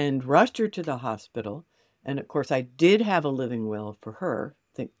 and rushed her to the hospital. And of course, I did have a living will for her,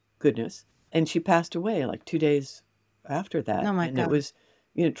 thank goodness. And she passed away like 2 days after that. Oh my And it God. was,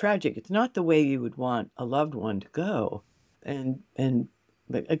 tragic. It's not the way you would want a loved one to go.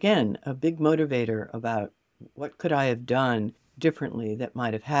 But again, a big motivator about what could I have done differently that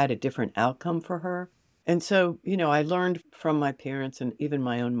might have had a different outcome for her. And so, I learned from my parents and even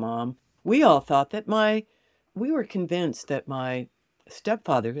my own mom. We all thought that we were convinced that my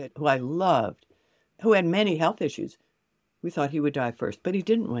stepfather, who I loved, who had many health issues, we thought he would die first, but he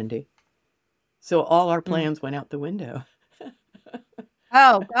didn't, Wendy. So all our Mm. plans went out the window.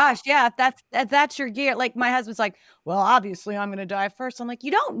 Oh gosh, yeah, if that's your gear. Like my husband's like, well, obviously I'm gonna die first. I'm like,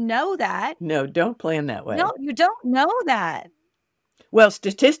 you don't know that. No, don't plan that way. No, you don't know that. Well,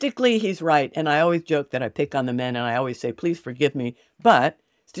 statistically, he's right. And I always joke that I pick on the men and I always say, please forgive me. But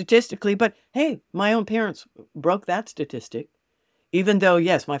statistically, but hey, my own parents broke that statistic. Even though,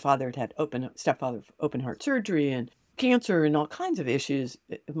 yes, my father had stepfather open heart surgery and cancer and all kinds of issues.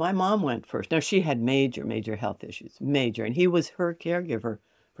 My mom went first. Now, she had major, major health issues, major. And he was her caregiver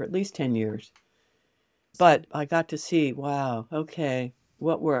for at least 10 years. But I got to see, wow, okay,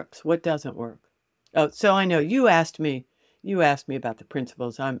 what works, what doesn't work. Oh, so I know you asked me about the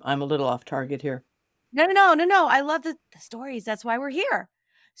principles. I'm a little off target here. No, no, no, no, no. I love the stories. That's why we're here.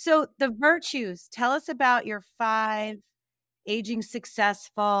 So the virtues. Tell us about your 5 aging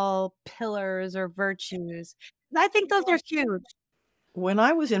successful pillars or virtues. I think those are huge. When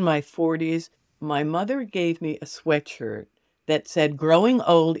I was in my 40s, my mother gave me a sweatshirt that said, "Growing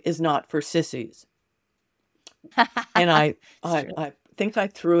old is not for sissies." And It's true. I think I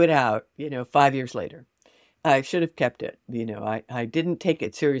threw it out, 5 years later. I should have kept it. I didn't take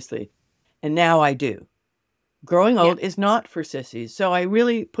it seriously. And now I do. Growing Yeah. old is not for sissies. So I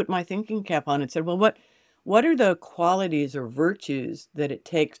really put my thinking cap on and said, well, what are the qualities or virtues that it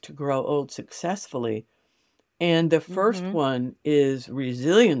takes to grow old successfully? And the first Mm-hmm. one is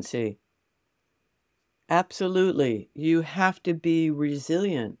resiliency. Absolutely. You have to be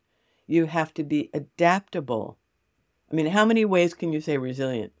resilient. You have to be adaptable. I mean, how many ways can you say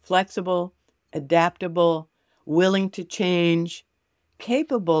resilient? Flexible, adaptable, willing to change,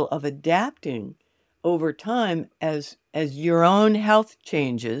 capable of adapting over time as your own health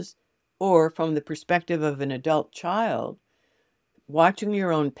changes, or from the perspective of an adult child, watching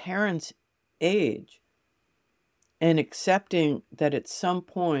your own parents age and accepting that at some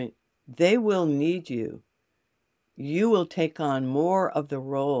point they will need you. You will take on more of the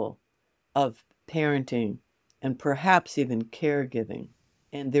role of parenting and perhaps even caregiving.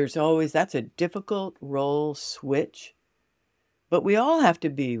 And that's a difficult role switch, but we all have to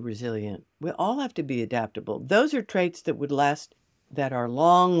be resilient. We all have to be adaptable. Those are traits that are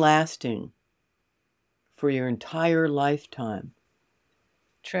long lasting for your entire lifetime.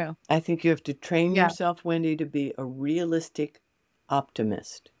 True. I think you have to train Yeah. yourself, Wendy, to be a realistic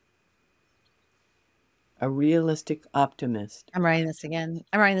optimist. A realistic optimist. I'm writing this again.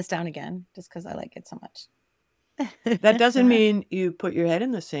 I'm writing this down again just because I like it so That doesn't much. mean you put your head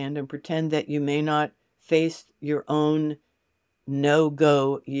in the sand and pretend that you may not face your own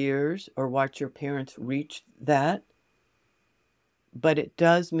no-go years or watch your parents reach that. But it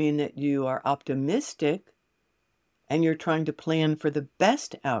does mean that you are optimistic and you're trying to plan for the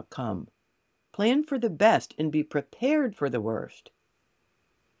best outcome. Plan for the best and be prepared for the worst.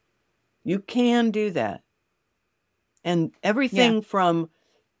 You can do that. And Yeah. everything from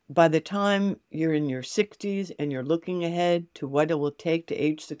by the time you're in your 60s and you're looking ahead to what it will take to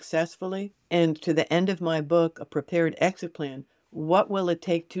age successfully, and to the end of my book, A Prepared Exit Plan, what will it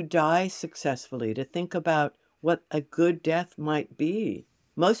take to die successfully, to think about what a good death might be.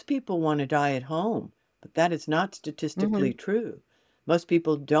 Most people want to die at home, but that is not Mm-hmm. statistically true. Most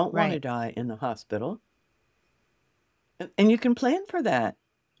people don't want to Right. die in the hospital, and you can plan for that.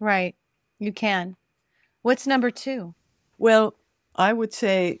 Right. You can. What's number two? Well, I would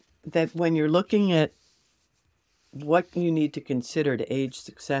say that when you're looking at what you need to consider to age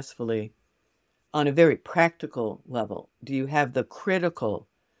successfully on a very practical level, do you have the critical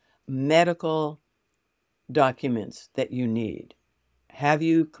medical documents that you need? Have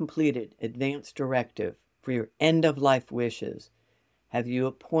you completed advance directive for your end of life wishes? Have you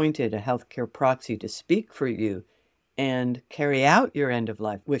appointed a healthcare proxy to speak for you and carry out your end of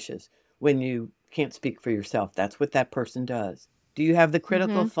life wishes when you can't speak for yourself? That's what that person does. Do you have the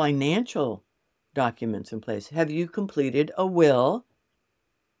critical Mm-hmm. financial documents in place? Have you completed a will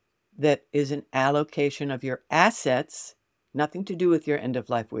that is an allocation of your assets, nothing to do with your end of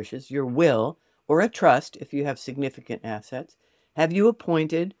life wishes, your will, or a trust if you have significant assets? Have you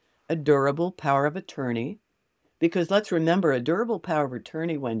appointed a durable power of attorney? Because let's remember, a durable power of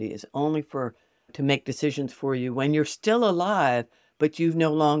attorney, Wendy, is only to make decisions for you when you're still alive, but you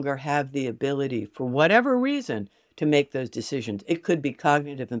no longer have the ability, for whatever reason, to make those decisions. It could be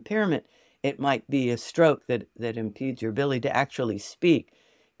cognitive impairment. It might be a stroke that impedes your ability to actually speak.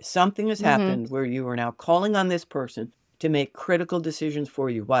 Something has Mm-hmm. happened where you are now calling on this person to make critical decisions for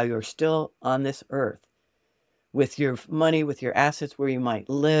you while you're still on this earth, with your money, with your assets, where you might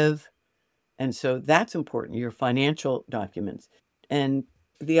live. And so that's important, your financial documents. And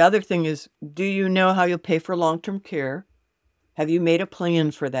the other thing is, do you know how you'll pay for long-term care? Have you made a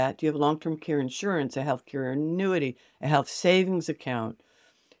plan for that? Do you have long-term care insurance, a health care annuity, a health savings account?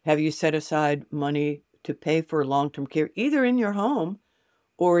 Have you set aside money to pay for long-term care, either in your home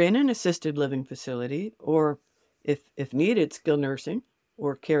or in an assisted living facility, or if needed, skilled nursing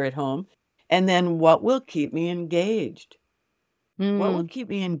or care at home? And then what will keep me engaged? What will Mm. keep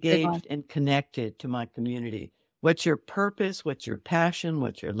me Good one. engaged and connected to my community? What's your purpose? What's your passion?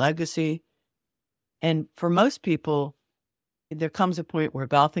 What's your legacy? And for most people, there comes a point where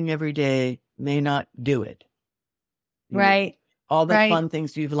golfing every day may not do it. Right. All the Right. fun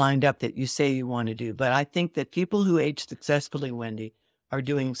things you've lined up that you say you want to do. But I think that people who age successfully, Wendy, are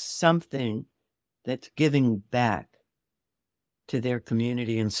doing something that's giving back to their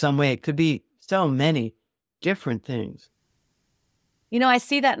community in some way. It could be so many different things. I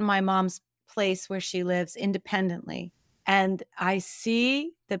see that in my mom's place where she lives independently. And I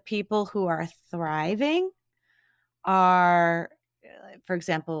see the people who are thriving are for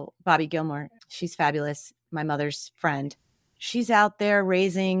example, Bobby Gilmore, she's fabulous, my mother's friend. She's out there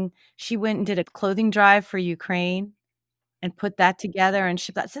she went and did a clothing drive for Ukraine and put that together and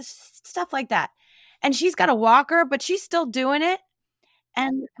shipped that, stuff like that. And she's got a walker, but she's still doing it.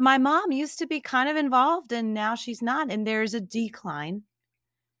 And my mom used to be kind of involved and now she's not. And there's a decline.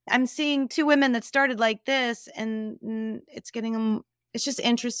 I'm seeing two women that started like this and it's getting them. It's just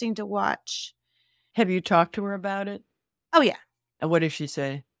interesting to watch. Have you talked to her about it? Oh, yeah. And what does she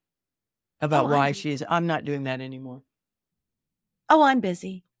say about why I'm not doing that anymore? Oh, I'm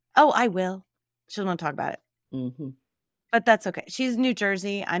busy. Oh, I will. She doesn't want to talk about it. Mm-hmm. But that's okay. She's in New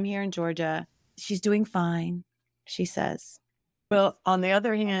Jersey. I'm here in Georgia. She's doing fine, she says. Well, on the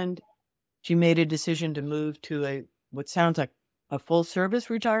other hand, she made a decision to move to what sounds like a full service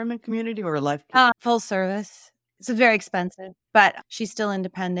retirement community or a life. Full service. It's very expensive, but she's still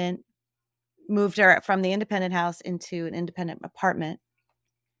independent. Moved her from the independent house into an independent apartment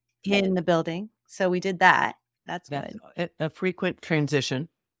in the building. So we did that. That's good. A frequent transition.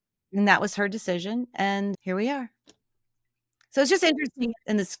 And that was her decision. And here we are. So it's just interesting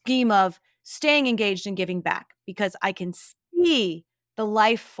in the scheme of staying engaged and giving back because I can see the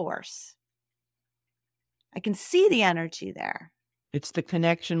life force. I can see the energy there. It's the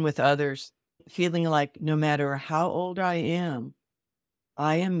connection with others, feeling like no matter how old I am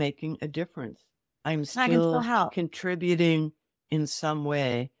making a difference. I'm still contributing in some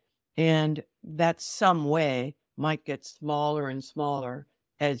way. And that some way might get smaller and smaller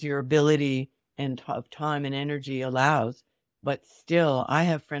as your ability and of time and energy allows. But still, I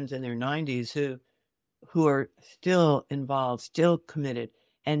have friends in their 90s who are still involved, still committed.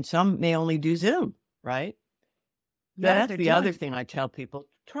 And some may only do Zoom, right? Yeah, that's the other thing I tell people.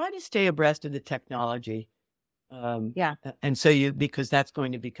 Try to stay abreast of the technology. And so because that's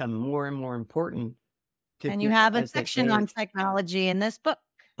going to become more and more important. And you have a section on technology in this book.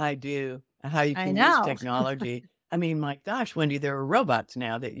 I do. How you can use technology. I mean, my gosh, Wendy, there are robots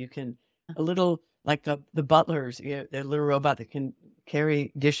now that you can, a little like the butlers, the little robot that can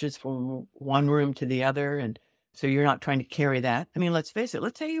carry dishes from one room to the other. And so you're not trying to carry that. I mean, let's face it.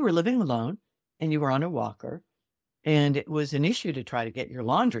 Let's say you were living alone and you were on a walker and it was an issue to try to get your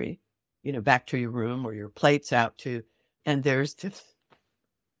laundry, back to your room or your plates out to, and there's this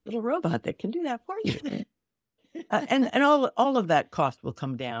little robot that can do that for you. And all of that cost will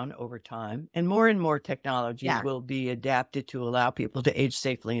come down over time, and more technology will be adapted to allow people to age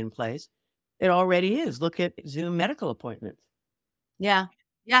safely in place. It already is. Look at Zoom medical appointments. Yeah,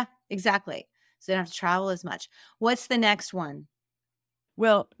 exactly. So you don't have to travel as much. What's the next one?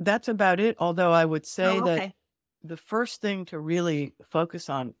 Well, that's about it. Although I would say that the first thing to really focus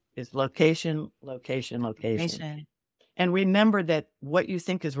on is location. And remember that what you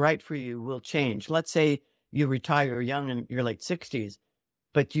think is right for you will change. Let's say you retire young in your late 60s,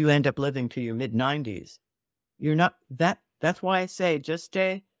 but you end up living to your mid 90s. You're not that's why I say just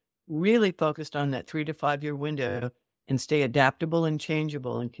stay really focused on that 3 to 5 year window and stay adaptable and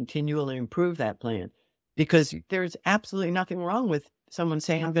changeable and continually improve that plan. Because there's absolutely nothing wrong with someone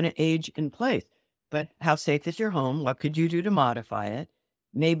saying, I'm going to age in place. But how safe is your home? What could you do to modify it?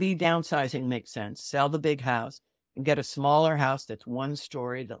 Maybe downsizing makes sense. Sell the big house and get a smaller house that's one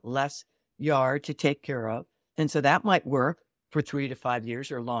story, that less yard to take care of. And so that might work for 3 to 5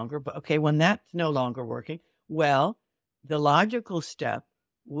 years or longer. But okay, when that's no longer working, well, the logical step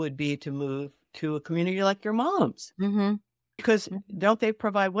would be to move to a community like your mom's. Mm-hmm. Because don't they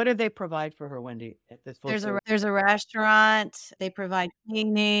provide, what do they provide for her, Wendy? At this there's a restaurant. They provide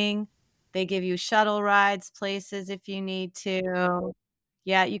cleaning. They give you shuttle rides places if you need to.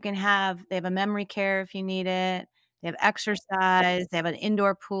 Yeah, they have a memory care if you need it. They have exercise. They have an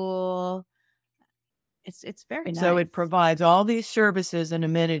indoor pool. It's very nice. So it provides all these services and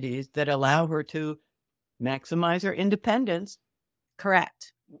amenities that allow her to maximize her independence.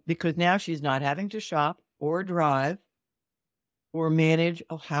 Correct. Because now she's not having to shop or drive or manage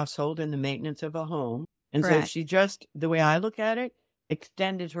a household and the maintenance of a home. And Correct. So she just, the way I look at it,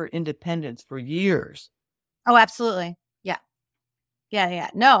 extended her independence for years. Oh, absolutely. Yeah. Yeah.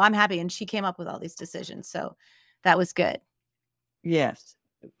 No, I'm happy. And she came up with all these decisions. So that was good. Yes.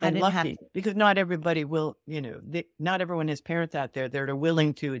 And lucky, because not everybody will, not everyone has parents out there that are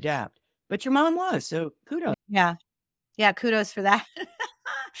willing to adapt. But your mom was, so kudos. Yeah. Yeah, kudos for that.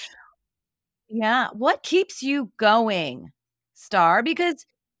 Yeah. What keeps you going, Star? Because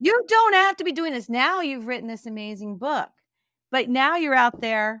you don't have to be doing this. Now you've written this amazing book, but now you're out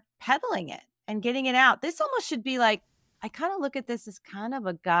there peddling it and getting it out. This almost should be like, I kind of look at this as kind of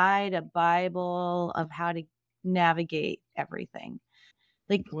a guide, a Bible of how to navigate everything.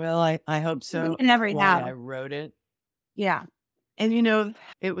 Like, well, I hope so. Never have. I wrote it. Yeah. And,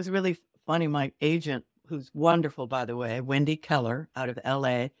 it was really funny. My agent, who's wonderful, by the way, Wendy Keller out of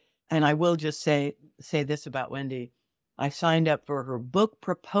LA. And I will just say this about Wendy. I signed up for her book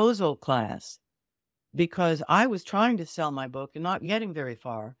proposal class because I was trying to sell my book and not getting very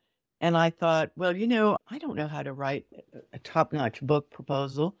far. And I thought, well, I don't know how to write a top-notch book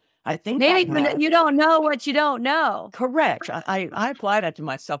proposal. I think I Maybe have. you don't know what you don't know. Correct. I apply that to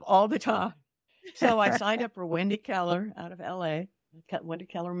myself all the time. So I signed up for Wendy Keller out of LA, Wendy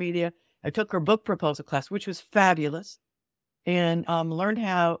Keller Media. I took her book proposal class, which was fabulous, and learned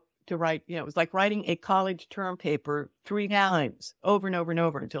how to write. It was like writing a college term paper 3 times over and over and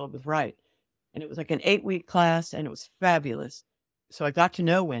over until it was right. And it was like an 8-week class, and it was fabulous. So I got to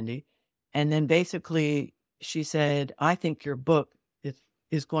know Wendy, and then basically she said, "I think your book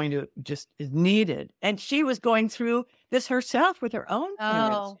is going to is needed." And she was going through this herself with her own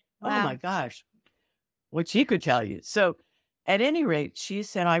parents. Oh, Oh wow. my gosh, what she could tell you. So at any rate, she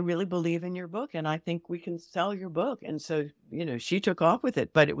said, "I really believe in your book, and I think we can sell your book." And so, she took off with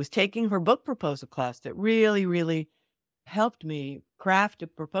it. But it was taking her book proposal class that really, really helped me craft a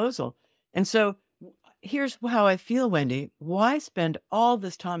proposal. And so here's how I feel, Wendy. Why spend all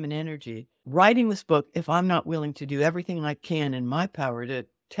this time and energy writing this book if I'm not willing to do everything I can in my power to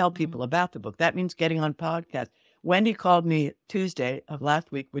tell people about the book? That means getting on podcasts. Wendy called me Tuesday of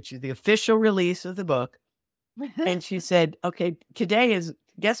last week, which is the official release of the book. And she said, "Okay, today is,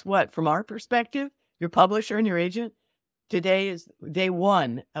 guess what? From our perspective, your publisher and your agent, today is day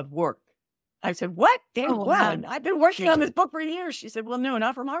 1 of work." I said, "What? Day 1? I've been working on this book for years." She said, "Well, no,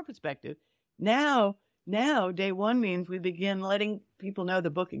 not from our perspective. Now, day 1 means we begin letting people know the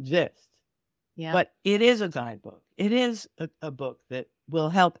book exists." Yeah. But it is a guidebook. It is a book that will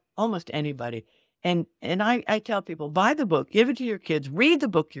help almost anybody. And I tell people, buy the book, give it to your kids, read the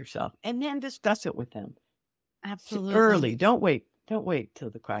book yourself, and then discuss it with them. Absolutely. Early. Don't wait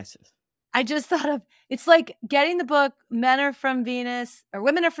till the crisis. I just thought of, it's like getting the book Men Are From Venus, or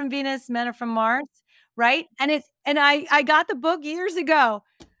Women Are From Venus, Men Are From Mars, right? And I got the book years ago,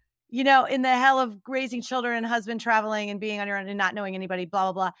 in the hell of raising children and husband traveling and being on your own and not knowing anybody,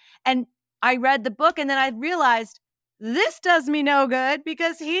 blah, blah, blah. And I read the book, and then I realized this does me no good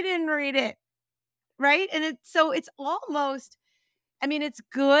because he didn't read it, right? And it's almost, it's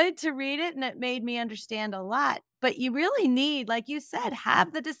good to read it, and it made me understand a lot. But you really need, like you said,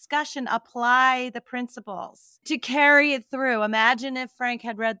 have the discussion, apply the principles to carry it through. Imagine if Frank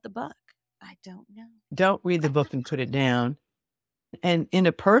had read the book. I don't know. Don't read the book and put it down. And in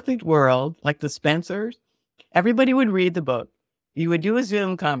a perfect world, like the Spencers, everybody would read the book. You would do a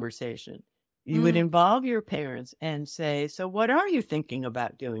Zoom conversation. You would involve your parents and say, "So what are you thinking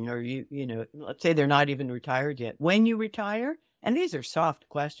about doing?" Or let's say they're not even retired yet. When you retire, and these are soft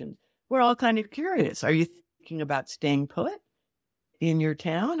questions, we're all kind of curious. Are you thinking about staying put in your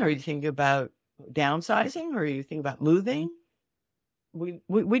town? Are you thinking about downsizing? Or are you thinking about moving?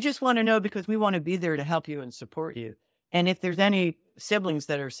 We just want to know because we want to be there to help you and support you. And if there's any siblings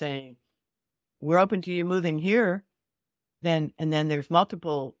that are saying, "We're open to you moving here," and then there's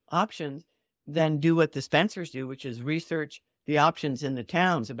multiple options, then do what the Spencers do, which is research the options in the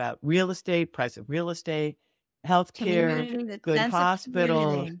towns about real estate, price of real estate, healthcare, good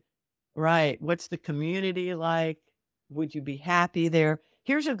hospitals. Right. What's the community like? Would you be happy there?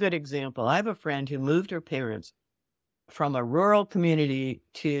 Here's a good example. I have a friend who moved her parents from a rural community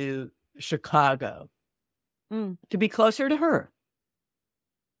to Chicago to be closer to her.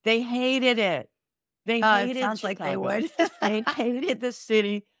 They hated it. They hated it sounds Chicago. like they would. They hated the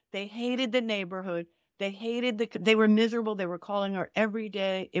city. They hated the neighborhood. They hated they were miserable. They were calling her every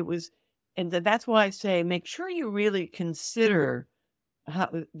day. That's why I say, make sure you really consider how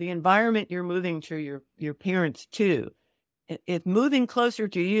the environment you're moving to your parents to. If moving closer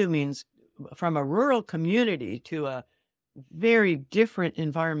to you means from a rural community to a very different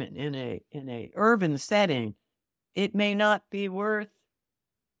environment in a urban setting, it may not be worth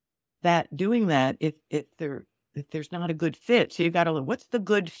doing that if there's not a good fit. So you got to look, what's the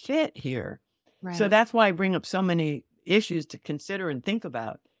good fit here? Right. So that's why I bring up so many issues to consider and think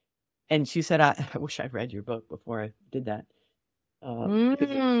about. And she said, I wish I'd read your book before I did that.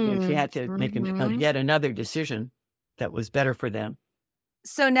 Because she had to make yet another decision that was better for them.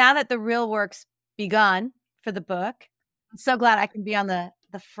 So now that the real work's begun for the book, I'm so glad I can be on the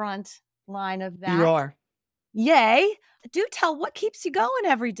front line of that. You are. Yay. Do tell, what keeps you going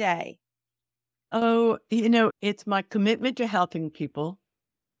every day? Oh, it's my commitment to helping people.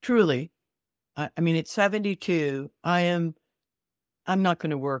 Truly. At 72, I'm not going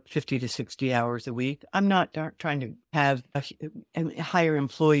to work 50 to 60 hours a week. I'm not trying to have hire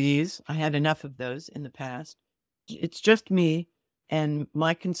employees. I had enough of those in the past. It's just me And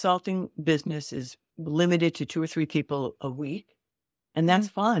my consulting business is limited to 2 or 3 people a week. And that's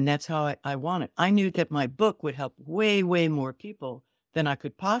fine. That's how I want it. I knew that my book would help way, way more people than I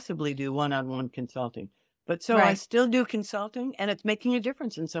could possibly do one-on-one consulting. But so I Right. still do consulting, and it's making a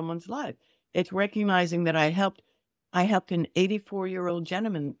difference in someone's life. It's recognizing that I helped an 84-year-old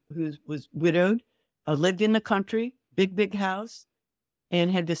gentleman who was widowed, lived in the country, big house,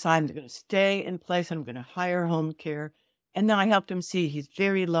 and had decided I'm going to stay in place. I'm going to hire home care. And then I helped him see he's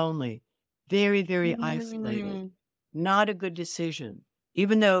very lonely, very, very isolated. Mm. Not a good decision.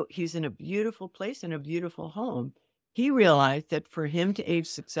 Even though he's in a beautiful place in a beautiful home, he realized that for him to age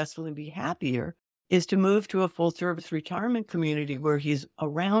successfully and be happier is to move to a full service retirement community where he's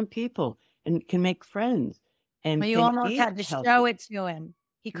around people and can make friends and Well, you can almost eat had to show healthy. it to him.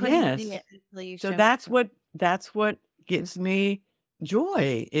 He couldn't see Yes. it until you So showed it to him. that's what gives me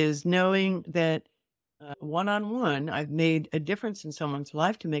joy, is knowing that one-on-one, I've made a difference in someone's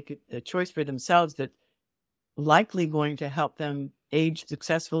life to make a choice for themselves that's likely going to help them age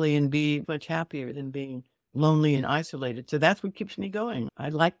successfully and be much happier than being lonely and isolated. So that's what keeps me going. I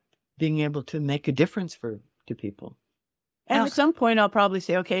like being able to make a difference to people. And at Ugh. some point, I'll probably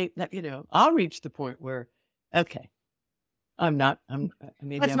say, okay, I'll reach the point where, okay,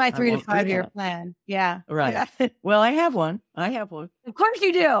 maybe That's my I 3 to won't do 5 year that. plan. Yeah. Right. Yeah. Well, I have one. Of course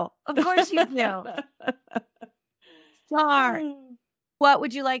you do. Of course you do. Star, what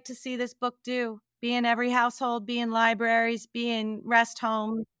would you like to see this book do? Be in every household, be in libraries, be in rest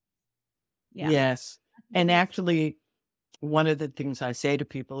homes. Yeah. Yes. And actually, one of the things I say to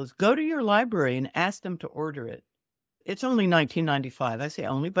people is go to your library and ask them to order it. It's only $19.95. I say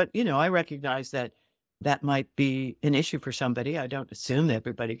only, but I recognize that that might be an issue for somebody. I don't assume that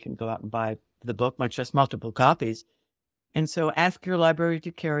everybody can go out and buy the book, much less multiple copies. And so ask your library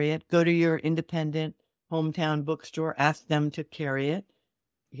to carry it. Go to your independent hometown bookstore, ask them to carry it.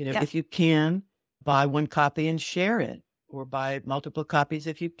 Yeah. If you can, buy one copy and share it, or buy multiple copies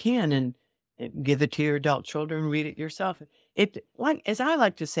if you can, and give it to your adult children, read it yourself. As I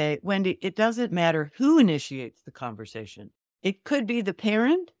like to say, Wendy, it doesn't matter who initiates the conversation. It could be the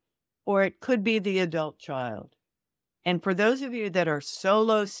parent or it could be the adult child. And for those of you that are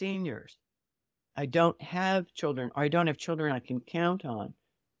solo seniors, I don't have children, or I don't have children I can count on,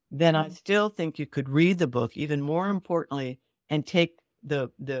 then I still think you could read the book, even more importantly, and take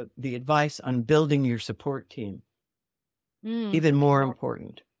the advice on building your support team, even more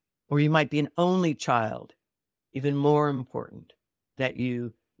important. Or you might be an only child, even more important that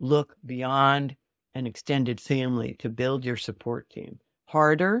you look beyond an extended family to build your support team.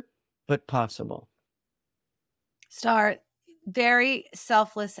 Harder, but possible. Star, very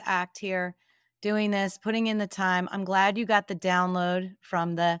selfless act here, doing this, putting in the time. I'm glad you got the download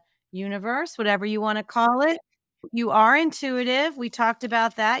from the universe, whatever you want to call it. You are intuitive. We talked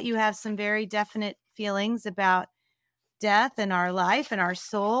about that. You have some very definite feelings about death and our life and our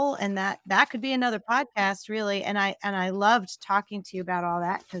soul, and that could be another podcast, really. And I loved talking to you about all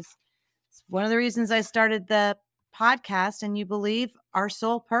that, because it's one of the reasons I started the podcast. And you believe our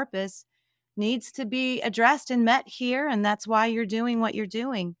soul purpose needs to be addressed and met here, and that's why you're doing what you're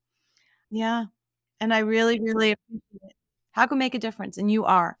doing. Yeah. And I really, really appreciate it. How can make a difference? And you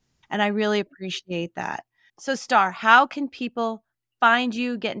are. And I really appreciate that. So, Star, how can people find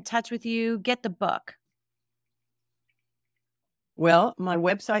you, get in touch with you, get the book? Well, my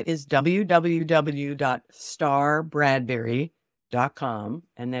website is www.starbradbury.com,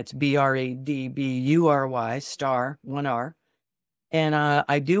 and that's Bradbury, star, 1R. And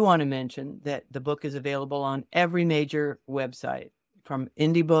I do want to mention that the book is available on every major website, from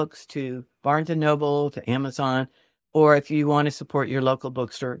indie books to Barnes & Noble to Amazon. Or if you want to support your local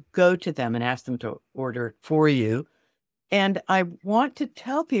bookstore, go to them and ask them to order it for you. And I want to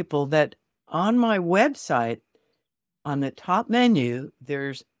tell people that on my website, on the top menu,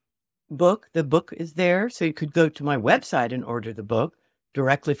 there's book. The book is there. So you could go to my website and order the book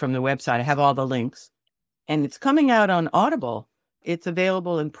directly from the website. I have all the links. And it's coming out on Audible. It's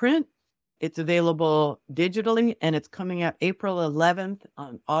available in print. It's available digitally. And it's coming out April 11th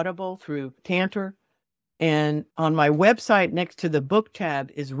on Audible through Tantor. And on my website, next to the book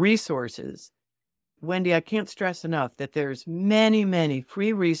tab, is resources. Wendy, I can't stress enough that there's many, many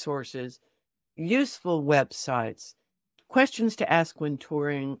free resources, useful websites, questions to ask when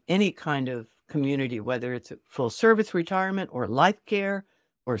touring any kind of community, whether it's a full service retirement or life care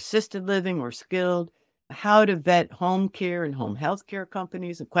or assisted living or skilled, how to vet home care and home health care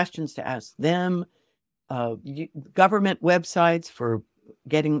companies and questions to ask them, government websites for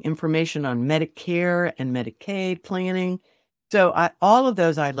getting information on Medicare and Medicaid planning. So all of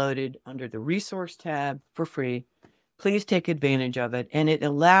those I loaded under the resource tab for free. please take advantage of it. And it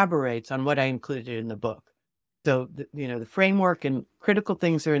elaborates on what I included in the book. So, the framework and critical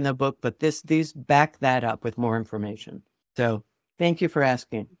things are in the book, but these back that up with more information. So thank you for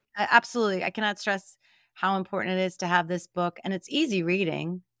asking. Absolutely. I cannot stress how important it is to have this book, and it's easy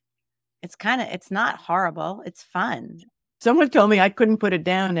reading. It's not horrible. It's fun. Someone told me I couldn't put it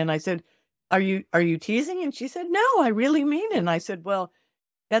down, and I said, are you teasing? And she said, no, I really mean it. And I said, well,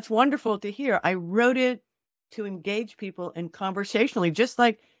 that's wonderful to hear. I wrote it to engage people and conversationally, just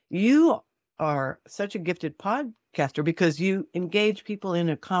like you are such a gifted podcaster, because you engage people in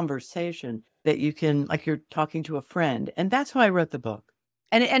a conversation that you can, like you're talking to a friend. And that's why I wrote the book.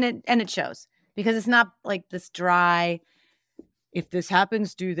 And it shows, because it's not like this dry, if this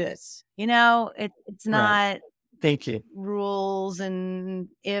happens, do this. It's not Right. Thank you. rules and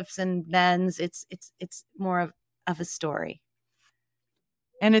ifs and thens. It's more of a story.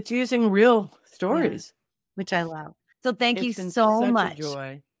 And it's using real stories. Yeah, which I love. So thank you so such much. A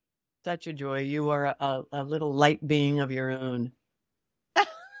joy. Such a joy. You are a little light being of your own.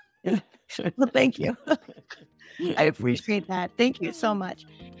 Well, thank you. I appreciate that. Thank you so much.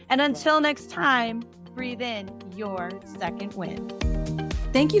 And until next time, breathe in your second wind.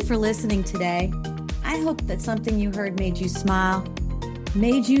 Thank you for listening today. I hope that something you heard made you smile,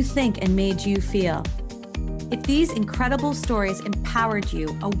 made you think, and made you feel. If these incredible stories empowered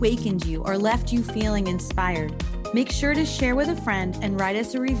you, awakened you, or left you feeling inspired, make sure to share with a friend and write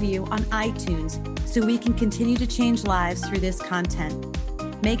us a review on iTunes so we can continue to change lives through this content.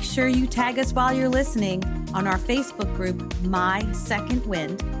 Make sure you tag us while you're listening on our Facebook group, My Second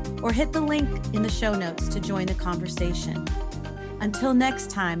Wind, or hit the link in the show notes to join the conversation. Until next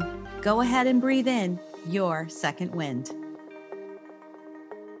time, go ahead and breathe in your second wind.